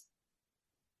matters.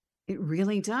 It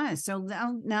really does. So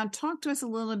now talk to us a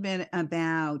little bit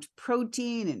about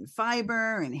protein and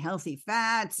fiber and healthy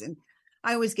fats. And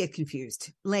I always get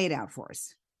confused. Lay it out for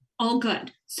us. All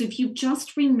good. So if you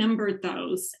just remembered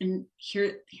those, and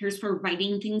here's where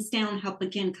writing things down help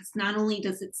again, because not only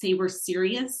does it say we're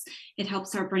serious, it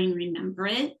helps our brain remember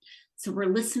it. So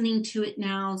we're listening to it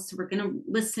now. So we're going to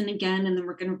listen again, and then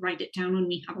we're going to write it down when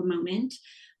we have a moment.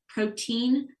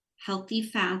 Protein, healthy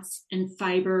fats, and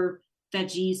fiber,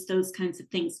 veggies, those kinds of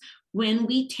things. When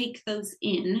we take those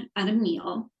in at a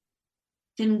meal,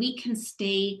 then we can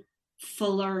stay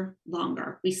fuller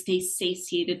longer. We stay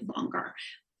satiated longer.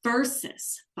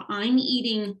 Versus if I'm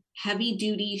eating heavy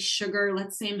duty sugar,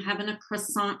 let's say I'm having a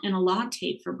croissant and a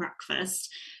latte for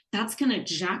breakfast, that's going to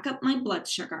jack up my blood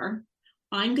sugar.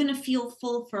 I'm going to feel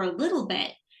full for a little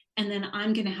bit, and then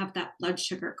I'm going to have that blood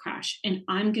sugar crash, and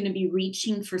I'm going to be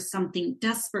reaching for something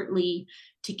desperately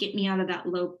to get me out of that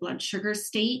low blood sugar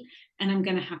state, and I'm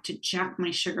going to have to jack my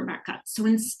sugar back up. So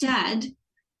instead,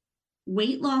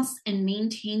 weight loss and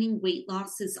maintaining weight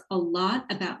loss is a lot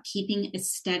about keeping a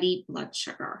steady blood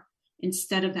sugar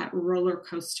instead of that roller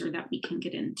coaster that we can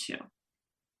get into.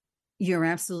 You're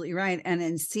absolutely right. And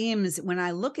it seems when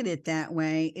I look at it that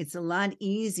way, it's a lot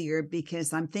easier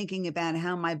because I'm thinking about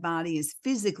how my body is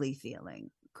physically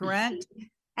feeling, correct? Mm-hmm.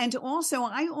 And also,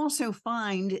 I also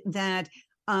find that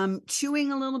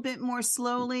chewing a little bit more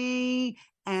slowly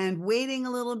and waiting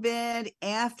a little bit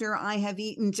after I have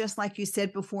eaten, just like you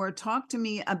said before, talk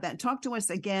to us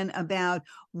again about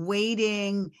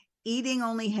waiting, eating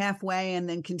only halfway and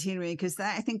then continuing, because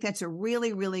I think that's a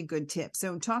really, really good tip.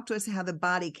 So talk to us how the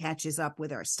body catches up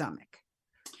with our stomach.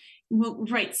 Well,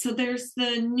 right. So there's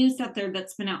the news out there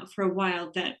that's been out for a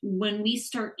while that when we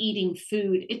start eating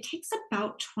food, it takes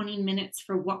about 20 minutes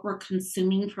for what we're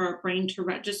consuming for our brain to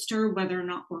register whether or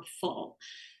not we're full.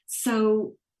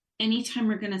 So anytime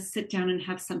we're going to sit down and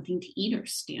have something to eat or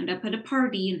stand up at a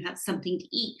party and have something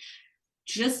to eat,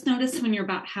 just notice when you're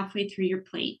about halfway through your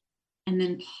plate and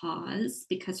then pause,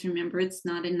 because remember, it's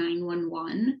not a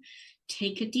 911.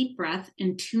 Take a deep breath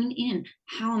and tune in.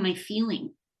 How am I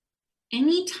feeling?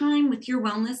 Anytime with your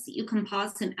wellness that you can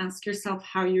pause and ask yourself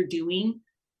how you're doing,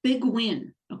 big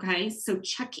win, okay? So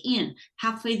check in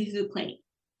halfway through the plate.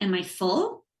 Am I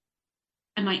full?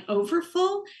 Am I over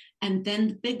full? And then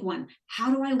the big one,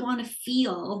 how do I want to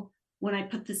feel when I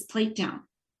put this plate down?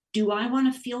 Do I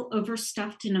want to feel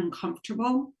overstuffed and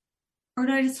uncomfortable? Or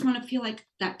do I just want to feel like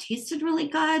that tasted really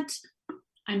good?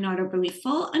 I'm not overly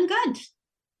full. I'm good.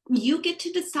 You get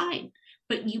to decide.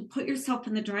 But you put yourself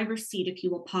in the driver's seat if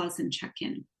you will pause and check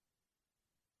in.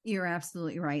 You're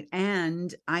absolutely right.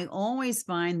 And I always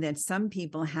find that some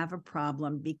people have a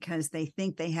problem because they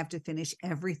think they have to finish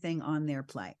everything on their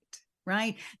plate,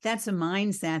 right? That's a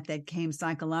mindset that came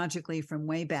psychologically from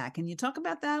way back. Can you talk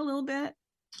about that a little bit?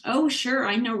 Oh, sure.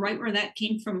 I know right where that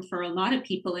came from for a lot of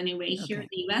people anyway. Okay. Here in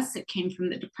the US, it came from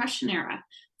the Depression era.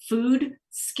 Food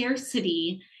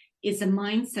scarcity is a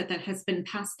mindset that has been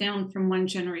passed down from one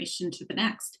generation to the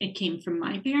next. It came from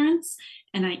my parents,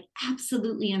 and I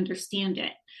absolutely understand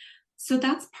it. So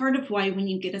that's part of why when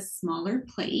you get a smaller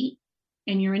plate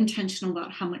and you're intentional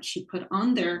about how much you put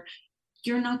on there,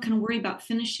 you're not going to worry about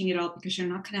finishing it all because you're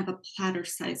not going to have a platter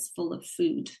size full of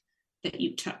food that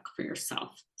you took for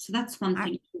yourself. So that's one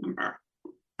thing to remember.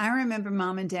 I remember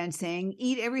mom and dad saying,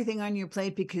 eat everything on your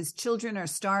plate because children are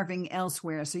starving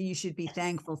elsewhere. So you should be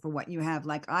thankful for what you have.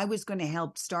 Like I was going to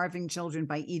help starving children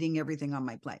by eating everything on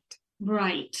my plate.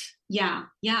 Right. Yeah.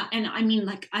 Yeah. And I mean,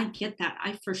 like, I get that.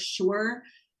 I for sure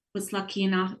was lucky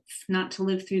enough not to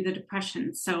live through the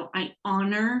Depression. So I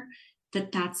honor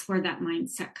that that's where that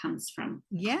mindset comes from.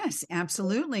 Yes,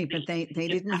 absolutely. But they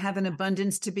didn't have an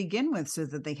abundance to begin with, so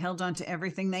that they held on to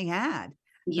everything they had.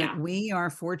 Yeah. But we are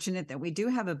fortunate that we do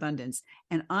have abundance.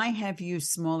 And I have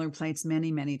used smaller plates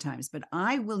many, many times, but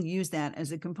I will use that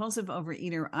as a compulsive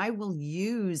overeater. I will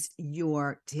use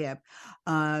your tip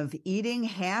of eating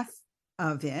half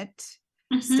of it,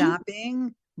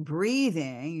 stopping,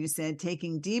 breathing. You said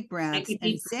taking deep breaths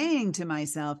and saying to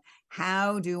myself,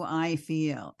 how do I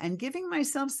feel? And giving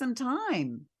myself some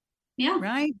time. Yeah.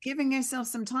 Right. Giving myself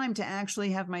some time to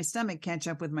actually have my stomach catch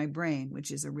up with my brain,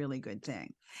 which is a really good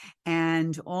thing.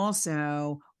 And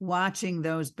also watching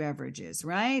those beverages,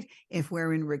 right? If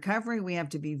we're in recovery, we have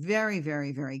to be very,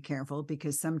 very, very careful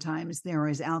because sometimes there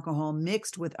is alcohol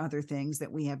mixed with other things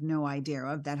that we have no idea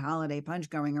of. That holiday punch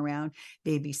going around,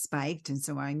 baby spiked. And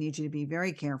so I need you to be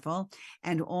very careful.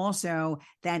 And also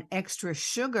that extra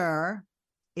sugar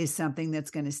is something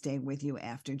that's going to stay with you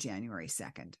after January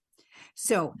 2nd.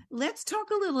 So let's talk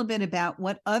a little bit about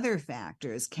what other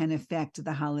factors can affect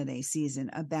the holiday season,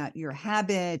 about your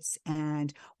habits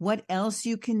and what else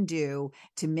you can do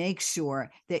to make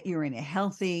sure that you're in a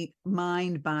healthy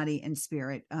mind, body, and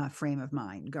spirit frame of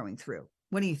mind going through.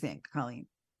 What do you think, Colleen?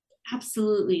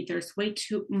 Absolutely. There's way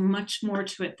too much more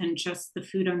to it than just the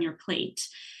food on your plate.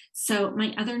 So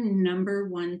my other number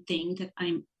one thing that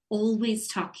I'm always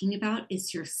talking about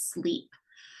is your sleep.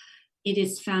 It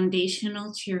is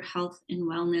foundational to your health and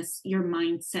wellness, your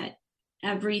mindset.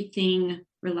 Everything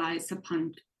relies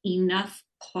upon enough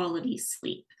quality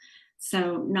sleep.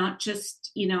 So not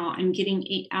just, I'm getting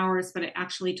 8 hours, but I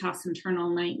actually toss and turn all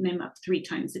night and I'm up 3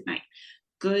 times at night.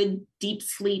 Good, deep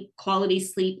sleep, quality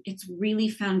sleep. It's really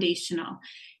foundational.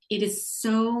 It is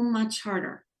so much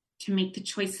harder to make the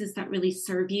choices that really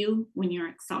serve you when you're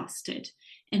exhausted.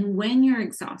 And when you're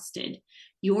exhausted,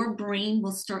 your brain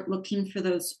will start looking for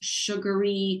those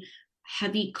sugary,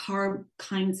 heavy carb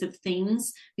kinds of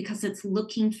things because it's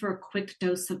looking for a quick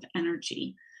dose of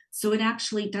energy. So it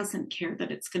actually doesn't care that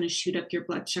it's going to shoot up your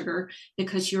blood sugar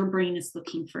because your brain is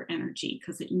looking for energy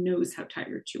because it knows how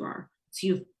tired you are. So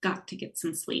you've got to get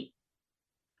some sleep.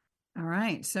 All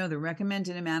right. So the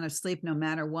recommended amount of sleep, no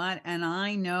matter what. And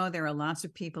I know there are lots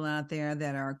of people out there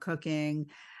that are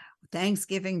cooking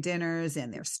Thanksgiving dinners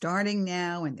and they're starting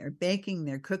now and they're baking,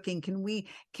 they're cooking. Can we,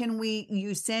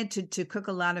 you said to cook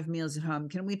a lot of meals at home.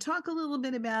 Can we talk a little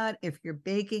bit about, if you're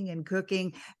baking and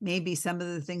cooking, maybe some of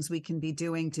the things we can be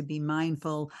doing to be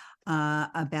mindful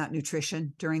about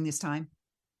nutrition during this time?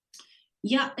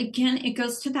 Yeah, again, it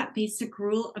goes to that basic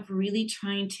rule of really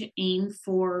trying to aim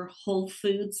for whole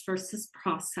foods versus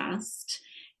processed.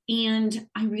 And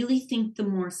I really think the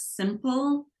more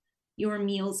simple your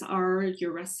meals are,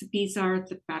 your recipes are,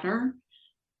 the better.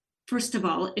 First of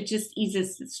all, it just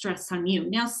eases the stress on you.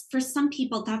 Now, for some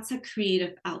people, that's a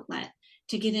creative outlet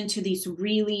to get into these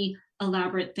really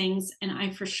elaborate things. And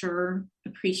I for sure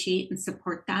appreciate and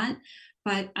support that.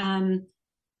 But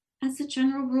as a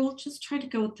general rule, just try to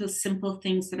go with those simple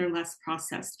things that are less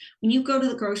processed. When you go to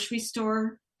the grocery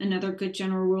store, another good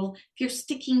general rule, if you're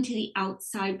sticking to the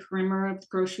outside perimeter of the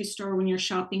grocery store when you're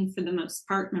shopping for the most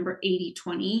part, remember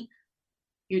 80-20,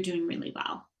 you're doing really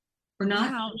well. We're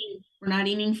not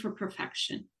aiming for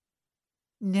perfection.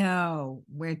 No,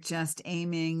 we're just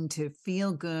aiming to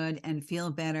feel good and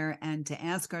feel better and to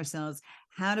ask ourselves,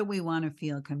 how do we want to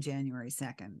feel come January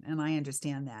 2nd? And I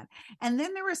understand that. And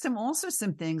then there are also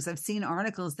some things, I've seen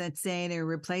articles that say to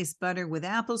replace butter with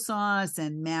applesauce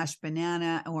and mashed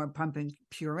banana or pumpkin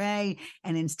puree.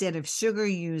 And instead of sugar,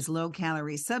 use low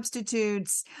calorie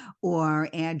substitutes or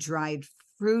add dried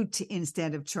fruit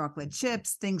instead of chocolate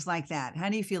chips, things like that. How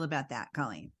do you feel about that,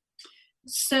 Colleen?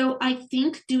 So I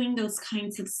think doing those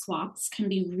kinds of swaps can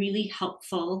be really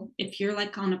helpful if you're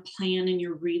like on a plan and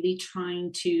you're really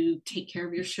trying to take care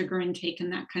of your sugar intake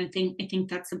and that kind of thing. I think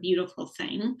that's a beautiful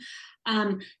thing.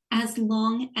 As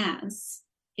long as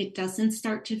it doesn't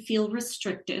start to feel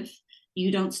restrictive,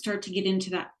 you don't start to get into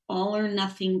that all or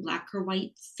nothing, black or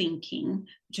white thinking,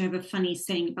 which I have a funny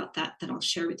saying about that I'll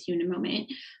share with you in a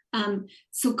moment.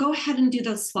 So go ahead and do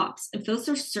those swaps. If those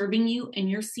are serving you and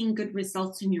you're seeing good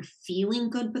results and you're feeling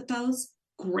good with those,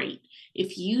 great.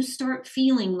 If you start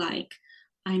feeling like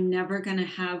I'm never going to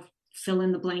have fill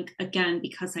in the blank again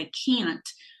because I can't,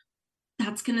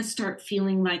 that's going to start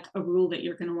feeling like a rule that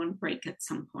you're going to want to break at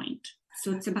some point.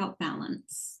 So it's about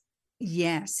balance.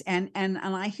 Yes. And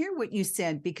I hear what you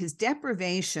said, because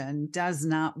deprivation does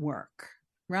not work,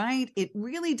 right? It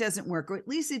really doesn't work, or at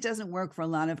least it doesn't work for a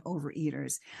lot of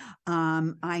overeaters.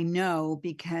 I know,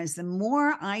 because the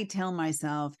more I tell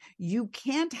myself, you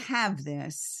can't have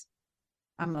this,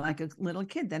 I'm like a little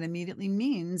kid. That immediately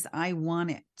means I want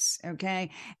it.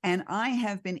 Okay. And I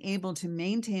have been able to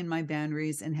maintain my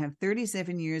boundaries and have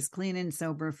 37 years clean and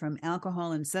sober from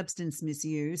alcohol and substance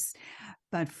misuse.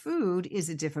 But food is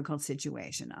a difficult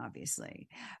situation, obviously.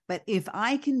 But if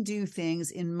I can do things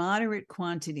in moderate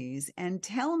quantities and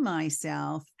tell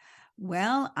myself,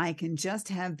 well, I can just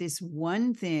have this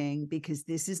one thing because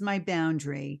this is my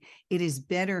boundary, it is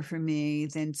better for me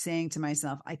than saying to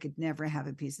myself, I could never have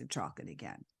a piece of chocolate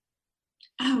again.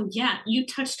 Oh, yeah. You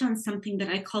touched on something that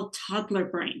I call toddler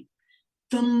brain.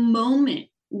 The moment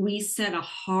we set a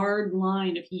hard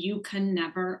line of you can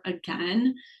never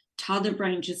again, toddler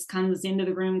brain just comes into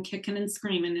the room kicking and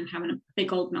screaming and having a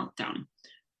big old meltdown.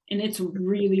 And it's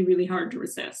really, really hard to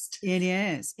resist. It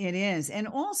is. It is. And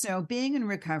also, being in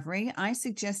recovery, I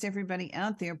suggest everybody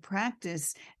out there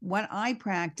practice what I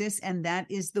practice, and that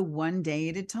is the 1 day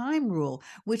at a time rule,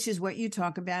 which is what you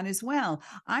talk about as well.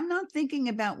 I'm not thinking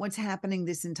about what's happening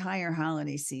this entire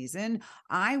holiday season.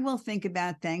 I will think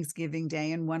about Thanksgiving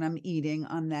Day and what I'm eating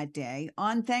on that day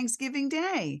on Thanksgiving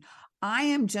Day. I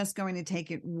am just going to take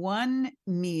it one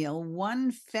meal, one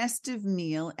festive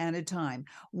meal at a time,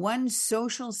 one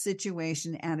social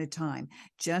situation at a time,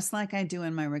 just like I do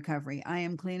in my recovery. I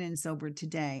am clean and sober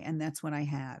today, and that's what I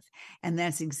have. And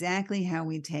that's exactly how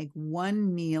we take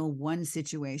one meal, one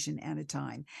situation at a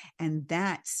time. And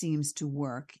that seems to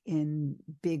work in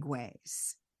big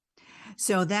ways.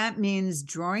 So that means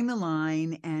drawing the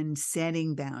line and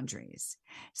setting boundaries.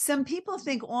 Some people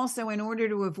think also, in order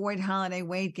to avoid holiday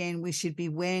weight gain, we should be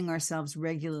weighing ourselves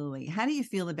regularly. How do you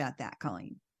feel about that,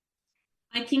 Colleen?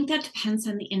 I think that depends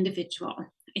on the individual.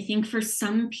 I think for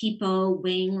some people,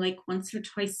 weighing like once or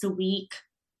twice a week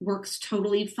works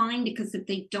totally fine, because if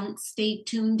they don't stay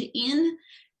tuned in,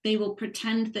 they will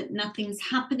pretend that nothing's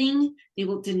happening. They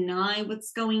will deny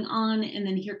what's going on. And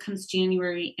then here comes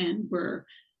January and we're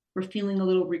feeling a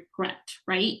little regret,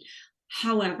 right?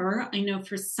 However, I know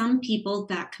for some people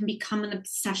that can become an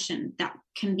obsession, that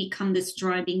can become this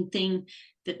driving thing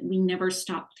that we never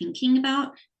stop thinking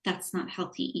about. That's not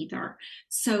healthy either.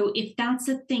 So if that's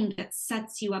a thing that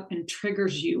sets you up and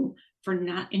triggers you for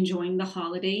not enjoying the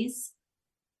holidays,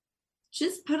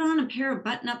 just put on a pair of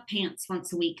button-up pants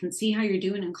once a week and see how you're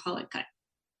doing and call it good.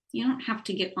 You don't have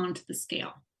to get onto the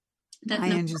scale. That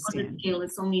I understand. On the scale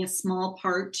is only a small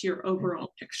part to your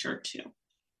overall picture too.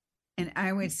 And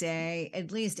I would say,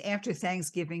 at least after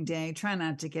Thanksgiving Day, try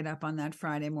not to get up on that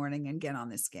Friday morning and get on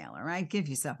the scale. All right. Give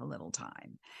yourself a little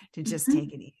time to just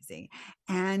take it easy.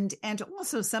 And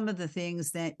also, some of the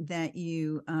things that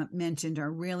you mentioned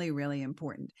are really, really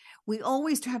important. We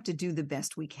always have to do the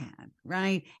best we can,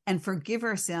 right? And forgive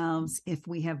ourselves if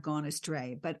we have gone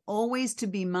astray, but always to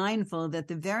be mindful that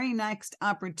the very next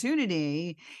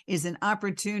opportunity is an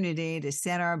opportunity to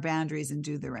set our boundaries and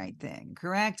do the right thing,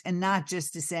 correct? And not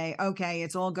just to say, okay,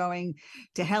 it's all going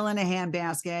to hell in a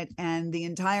handbasket, and the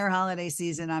entire holiday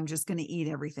season, I'm just going to eat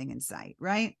everything in sight,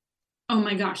 right? Oh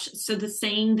my gosh. So the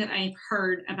saying that I've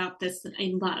heard about this that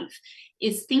I love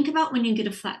is, think about when you get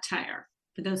a flat tire.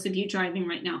 For those of you driving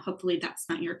right now, hopefully that's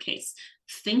not your case.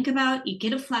 Think about, you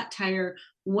get a flat tire.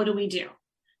 What do?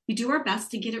 We do our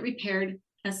best to get it repaired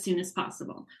as soon as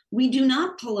possible. We do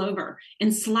not pull over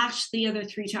and slash the other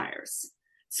 3 tires.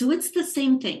 So it's the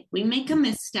same thing. We make a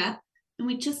misstep and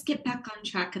we just get back on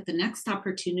track at the next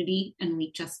opportunity, and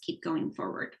we just keep going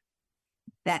forward.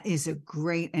 That is a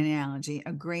great analogy,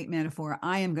 a great metaphor.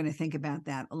 I am going to think about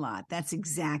that a lot. That's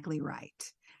exactly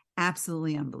right.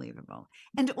 Absolutely unbelievable.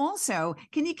 And also,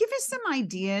 can you give us some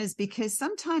ideas? Because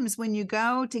sometimes when you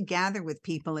go to gather with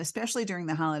people, especially during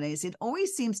the holidays, it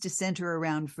always seems to center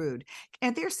around food. Are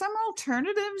there some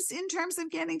alternatives in terms of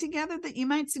getting together that you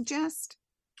might suggest?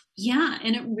 Yeah,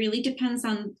 and it really depends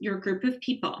on your group of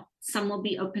people. Some will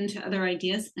be open to other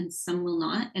ideas and some will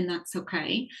not, and that's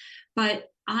okay. But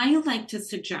I like to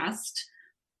suggest,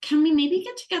 can we maybe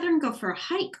get together and go for a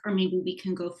hike, or maybe we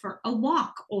can go for a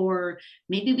walk, or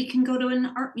maybe we can go to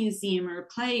an art museum or a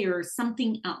play or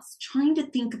something else. Trying to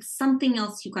think of something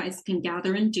else you guys can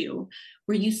gather and do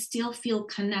where you still feel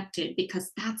connected,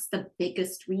 because that's the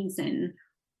biggest reason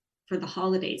for the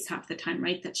holidays half the time,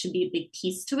 right? That should be a big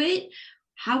piece to it.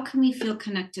 How can we feel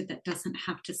connected that doesn't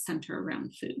have to center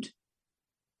around food?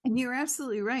 And you're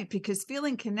absolutely right, because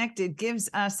feeling connected gives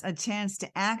us a chance to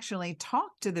actually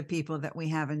talk to the people that we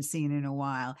haven't seen in a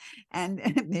while.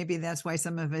 And maybe that's why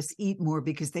some of us eat more,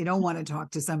 because they don't want to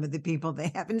talk to some of the people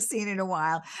they haven't seen in a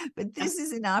while. But this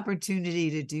is an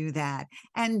opportunity to do that.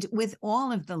 And with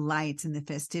all of the lights and the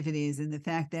festivities and the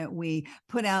fact that we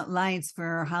put out lights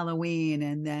for Halloween,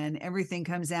 and then everything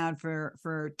comes out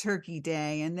for Turkey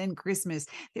Day, and then Christmas,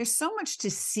 there's so much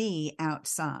to see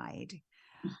outside.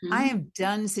 Mm-hmm. I have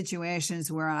done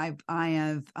situations where I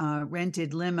have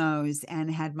rented limos and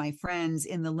had my friends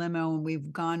in the limo, and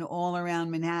we've gone all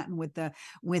around Manhattan with the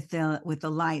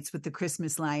lights, with the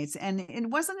Christmas lights. And it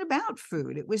wasn't about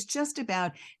food. It was just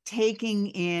about taking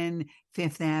in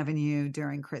Fifth Avenue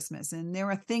during Christmas. And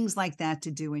there are things like that to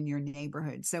do in your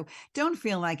neighborhood. So don't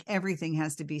feel like everything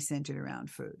has to be centered around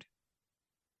food.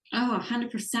 Oh,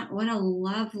 100%. What a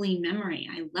lovely memory.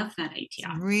 I love that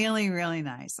idea. Really, really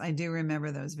nice. I do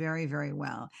remember those very, very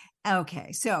well.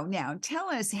 Okay. So now tell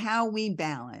us how we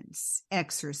balance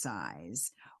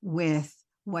exercise with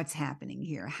what's happening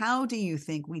here. How do you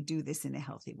think we do this in a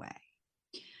healthy way?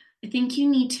 I think you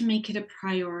need to make it a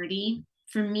priority.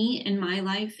 For me, in my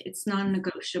life, it's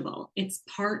non-negotiable. It's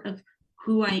part of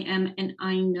who I am, and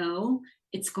I know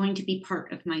it's going to be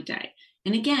part of my day.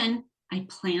 And again, I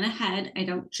plan ahead. I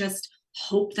don't just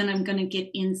hope that I'm going to get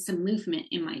in some movement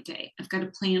in my day. I've got to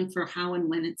plan for how and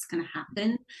when it's going to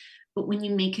happen. But when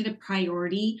you make it a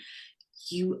priority,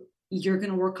 you're going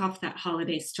to work off that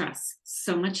holiday stress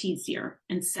so much easier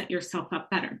and set yourself up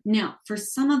better. Now, for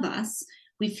some of us,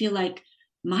 we feel like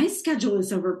my schedule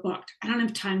is overbooked. I don't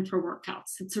have time for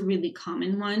workouts. It's a really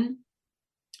common one.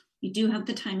 You do have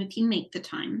the time if you make the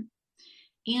time.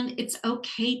 And it's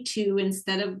okay to,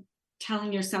 instead of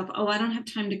telling yourself, oh, I don't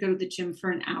have time to go to the gym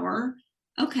for an hour.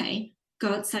 Okay,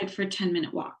 go outside for a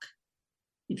 10-minute walk.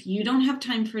 If you don't have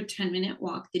time for a 10-minute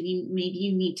walk, then maybe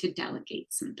you need to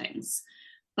delegate some things.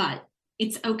 But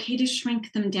it's okay to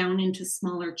shrink them down into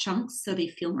smaller chunks so they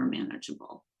feel more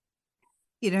manageable.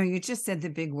 You know, you just said the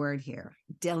big word here,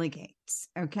 delegate.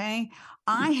 Okay.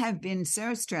 I have been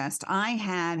so stressed. I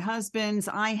had husbands.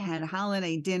 I had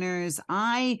holiday dinners.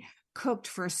 I cooked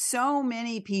for so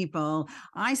many people.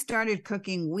 I started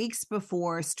cooking weeks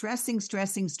before, stressing.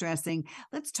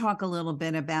 Let's talk a little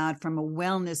bit about, from a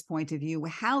wellness point of view,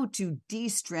 how to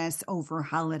de-stress over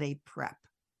holiday prep.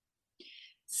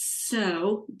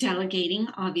 So delegating,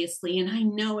 obviously, and I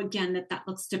know again that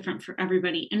looks different for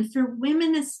everybody. And for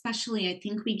women especially, I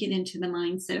think we get into the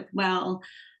mindset of, well,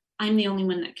 I'm the only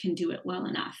one that can do it well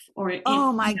enough. Or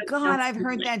oh my God, I've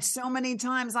heard that so many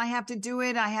times. I have to do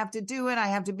it. I have to do it. I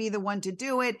have to be the one to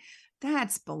do it.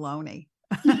 That's baloney.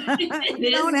 You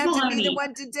don't have to be the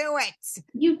one to do it.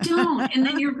 You don't. And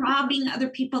then you're robbing other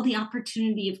people the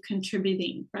opportunity of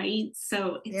contributing, right?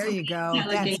 So it's there you go.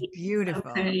 Delegate. That's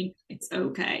beautiful. Okay. It's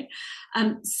okay.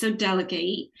 So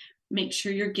delegate. Make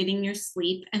sure you're getting your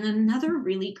sleep. And another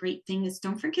really great thing is,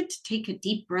 don't forget to take a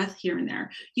deep breath here and there.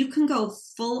 You can go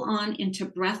full on into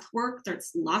breath work.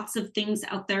 There's lots of things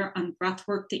out there on breath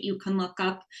work that you can look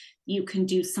up. You can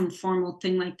do some formal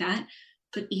thing like that.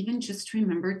 But even just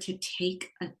remember to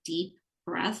take a deep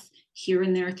breath here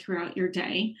and there throughout your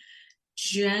day.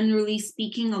 Generally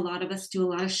speaking, a lot of us do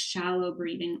a lot of shallow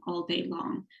breathing all day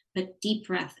long. But deep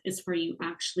breath is where you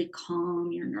actually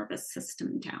calm your nervous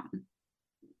system down.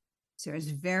 So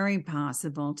it's very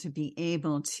possible to be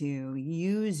able to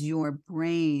use your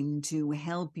brain to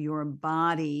help your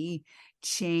body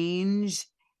change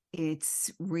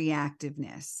its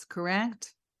reactiveness,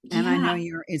 correct? And I know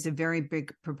it's a very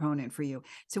big proponent for you.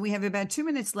 So we have about 2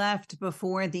 minutes left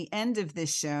before the end of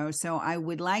this show. So I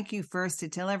would like you first to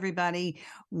tell everybody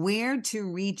where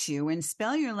to reach you and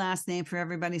spell your last name for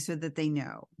everybody so that they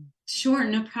know. Sure,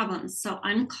 no problem. So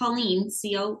I'm Colleen,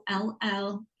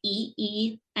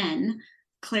 Colleen,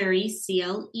 Clary,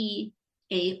 Cleary.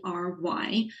 I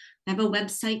have a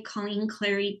website,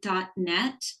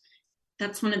 ColleenClary.net.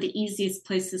 That's one of the easiest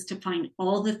places to find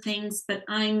all the things, but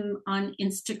I'm on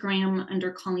Instagram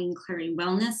under Colleen Clary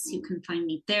Wellness. You can find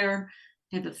me there.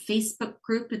 I have a Facebook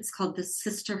group. It's called the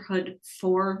Sisterhood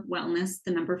for Wellness, the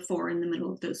number 4 in the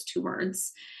middle of those 2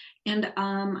 words. And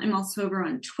I'm also over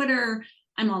on Twitter.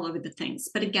 I'm all over the things.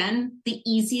 But again, the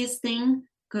easiest thing,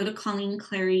 go to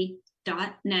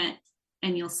ColleenClary.net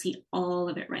and you'll see all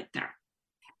of it right there.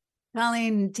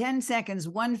 Colleen, 10 seconds.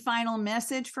 One final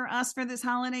message for us for this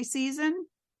holiday season.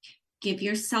 Give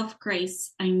yourself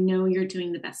grace. I know you're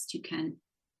doing the best you can.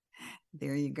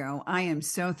 There you go. I am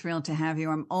so thrilled to have you.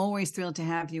 I'm always thrilled to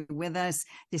have you with us.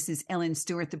 This is Ellen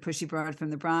Stewart, the Pushy Broad from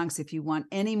the Bronx. If you want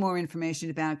any more information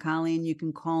about Colleen, you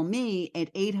can call me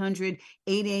at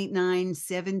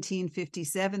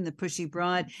 800-889-1757, the Pushy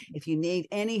Broad. If you need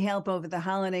any help over the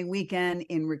holiday weekend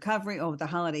in recovery, over the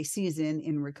holiday season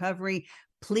in recovery,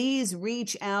 please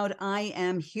reach out. I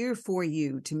am here for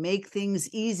you to make things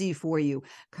easy for you.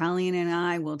 Colleen and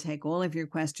I will take all of your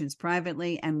questions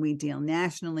privately, and we deal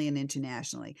nationally and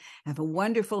internationally. Have a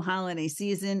wonderful holiday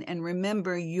season. And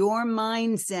remember, your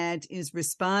mindset is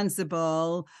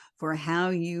responsible for how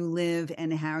you live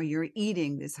and how you're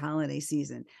eating this holiday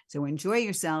season. So enjoy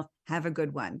yourself. Have a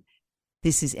good one.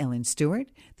 This is Ellen Stewart,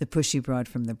 the Pushy Broad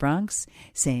from the Bronx,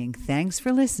 saying thanks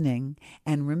for listening.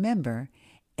 And remember,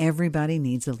 everybody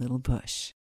needs a little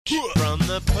push. From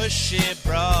the Pushy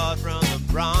Broad from the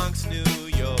Bronx, New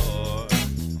York.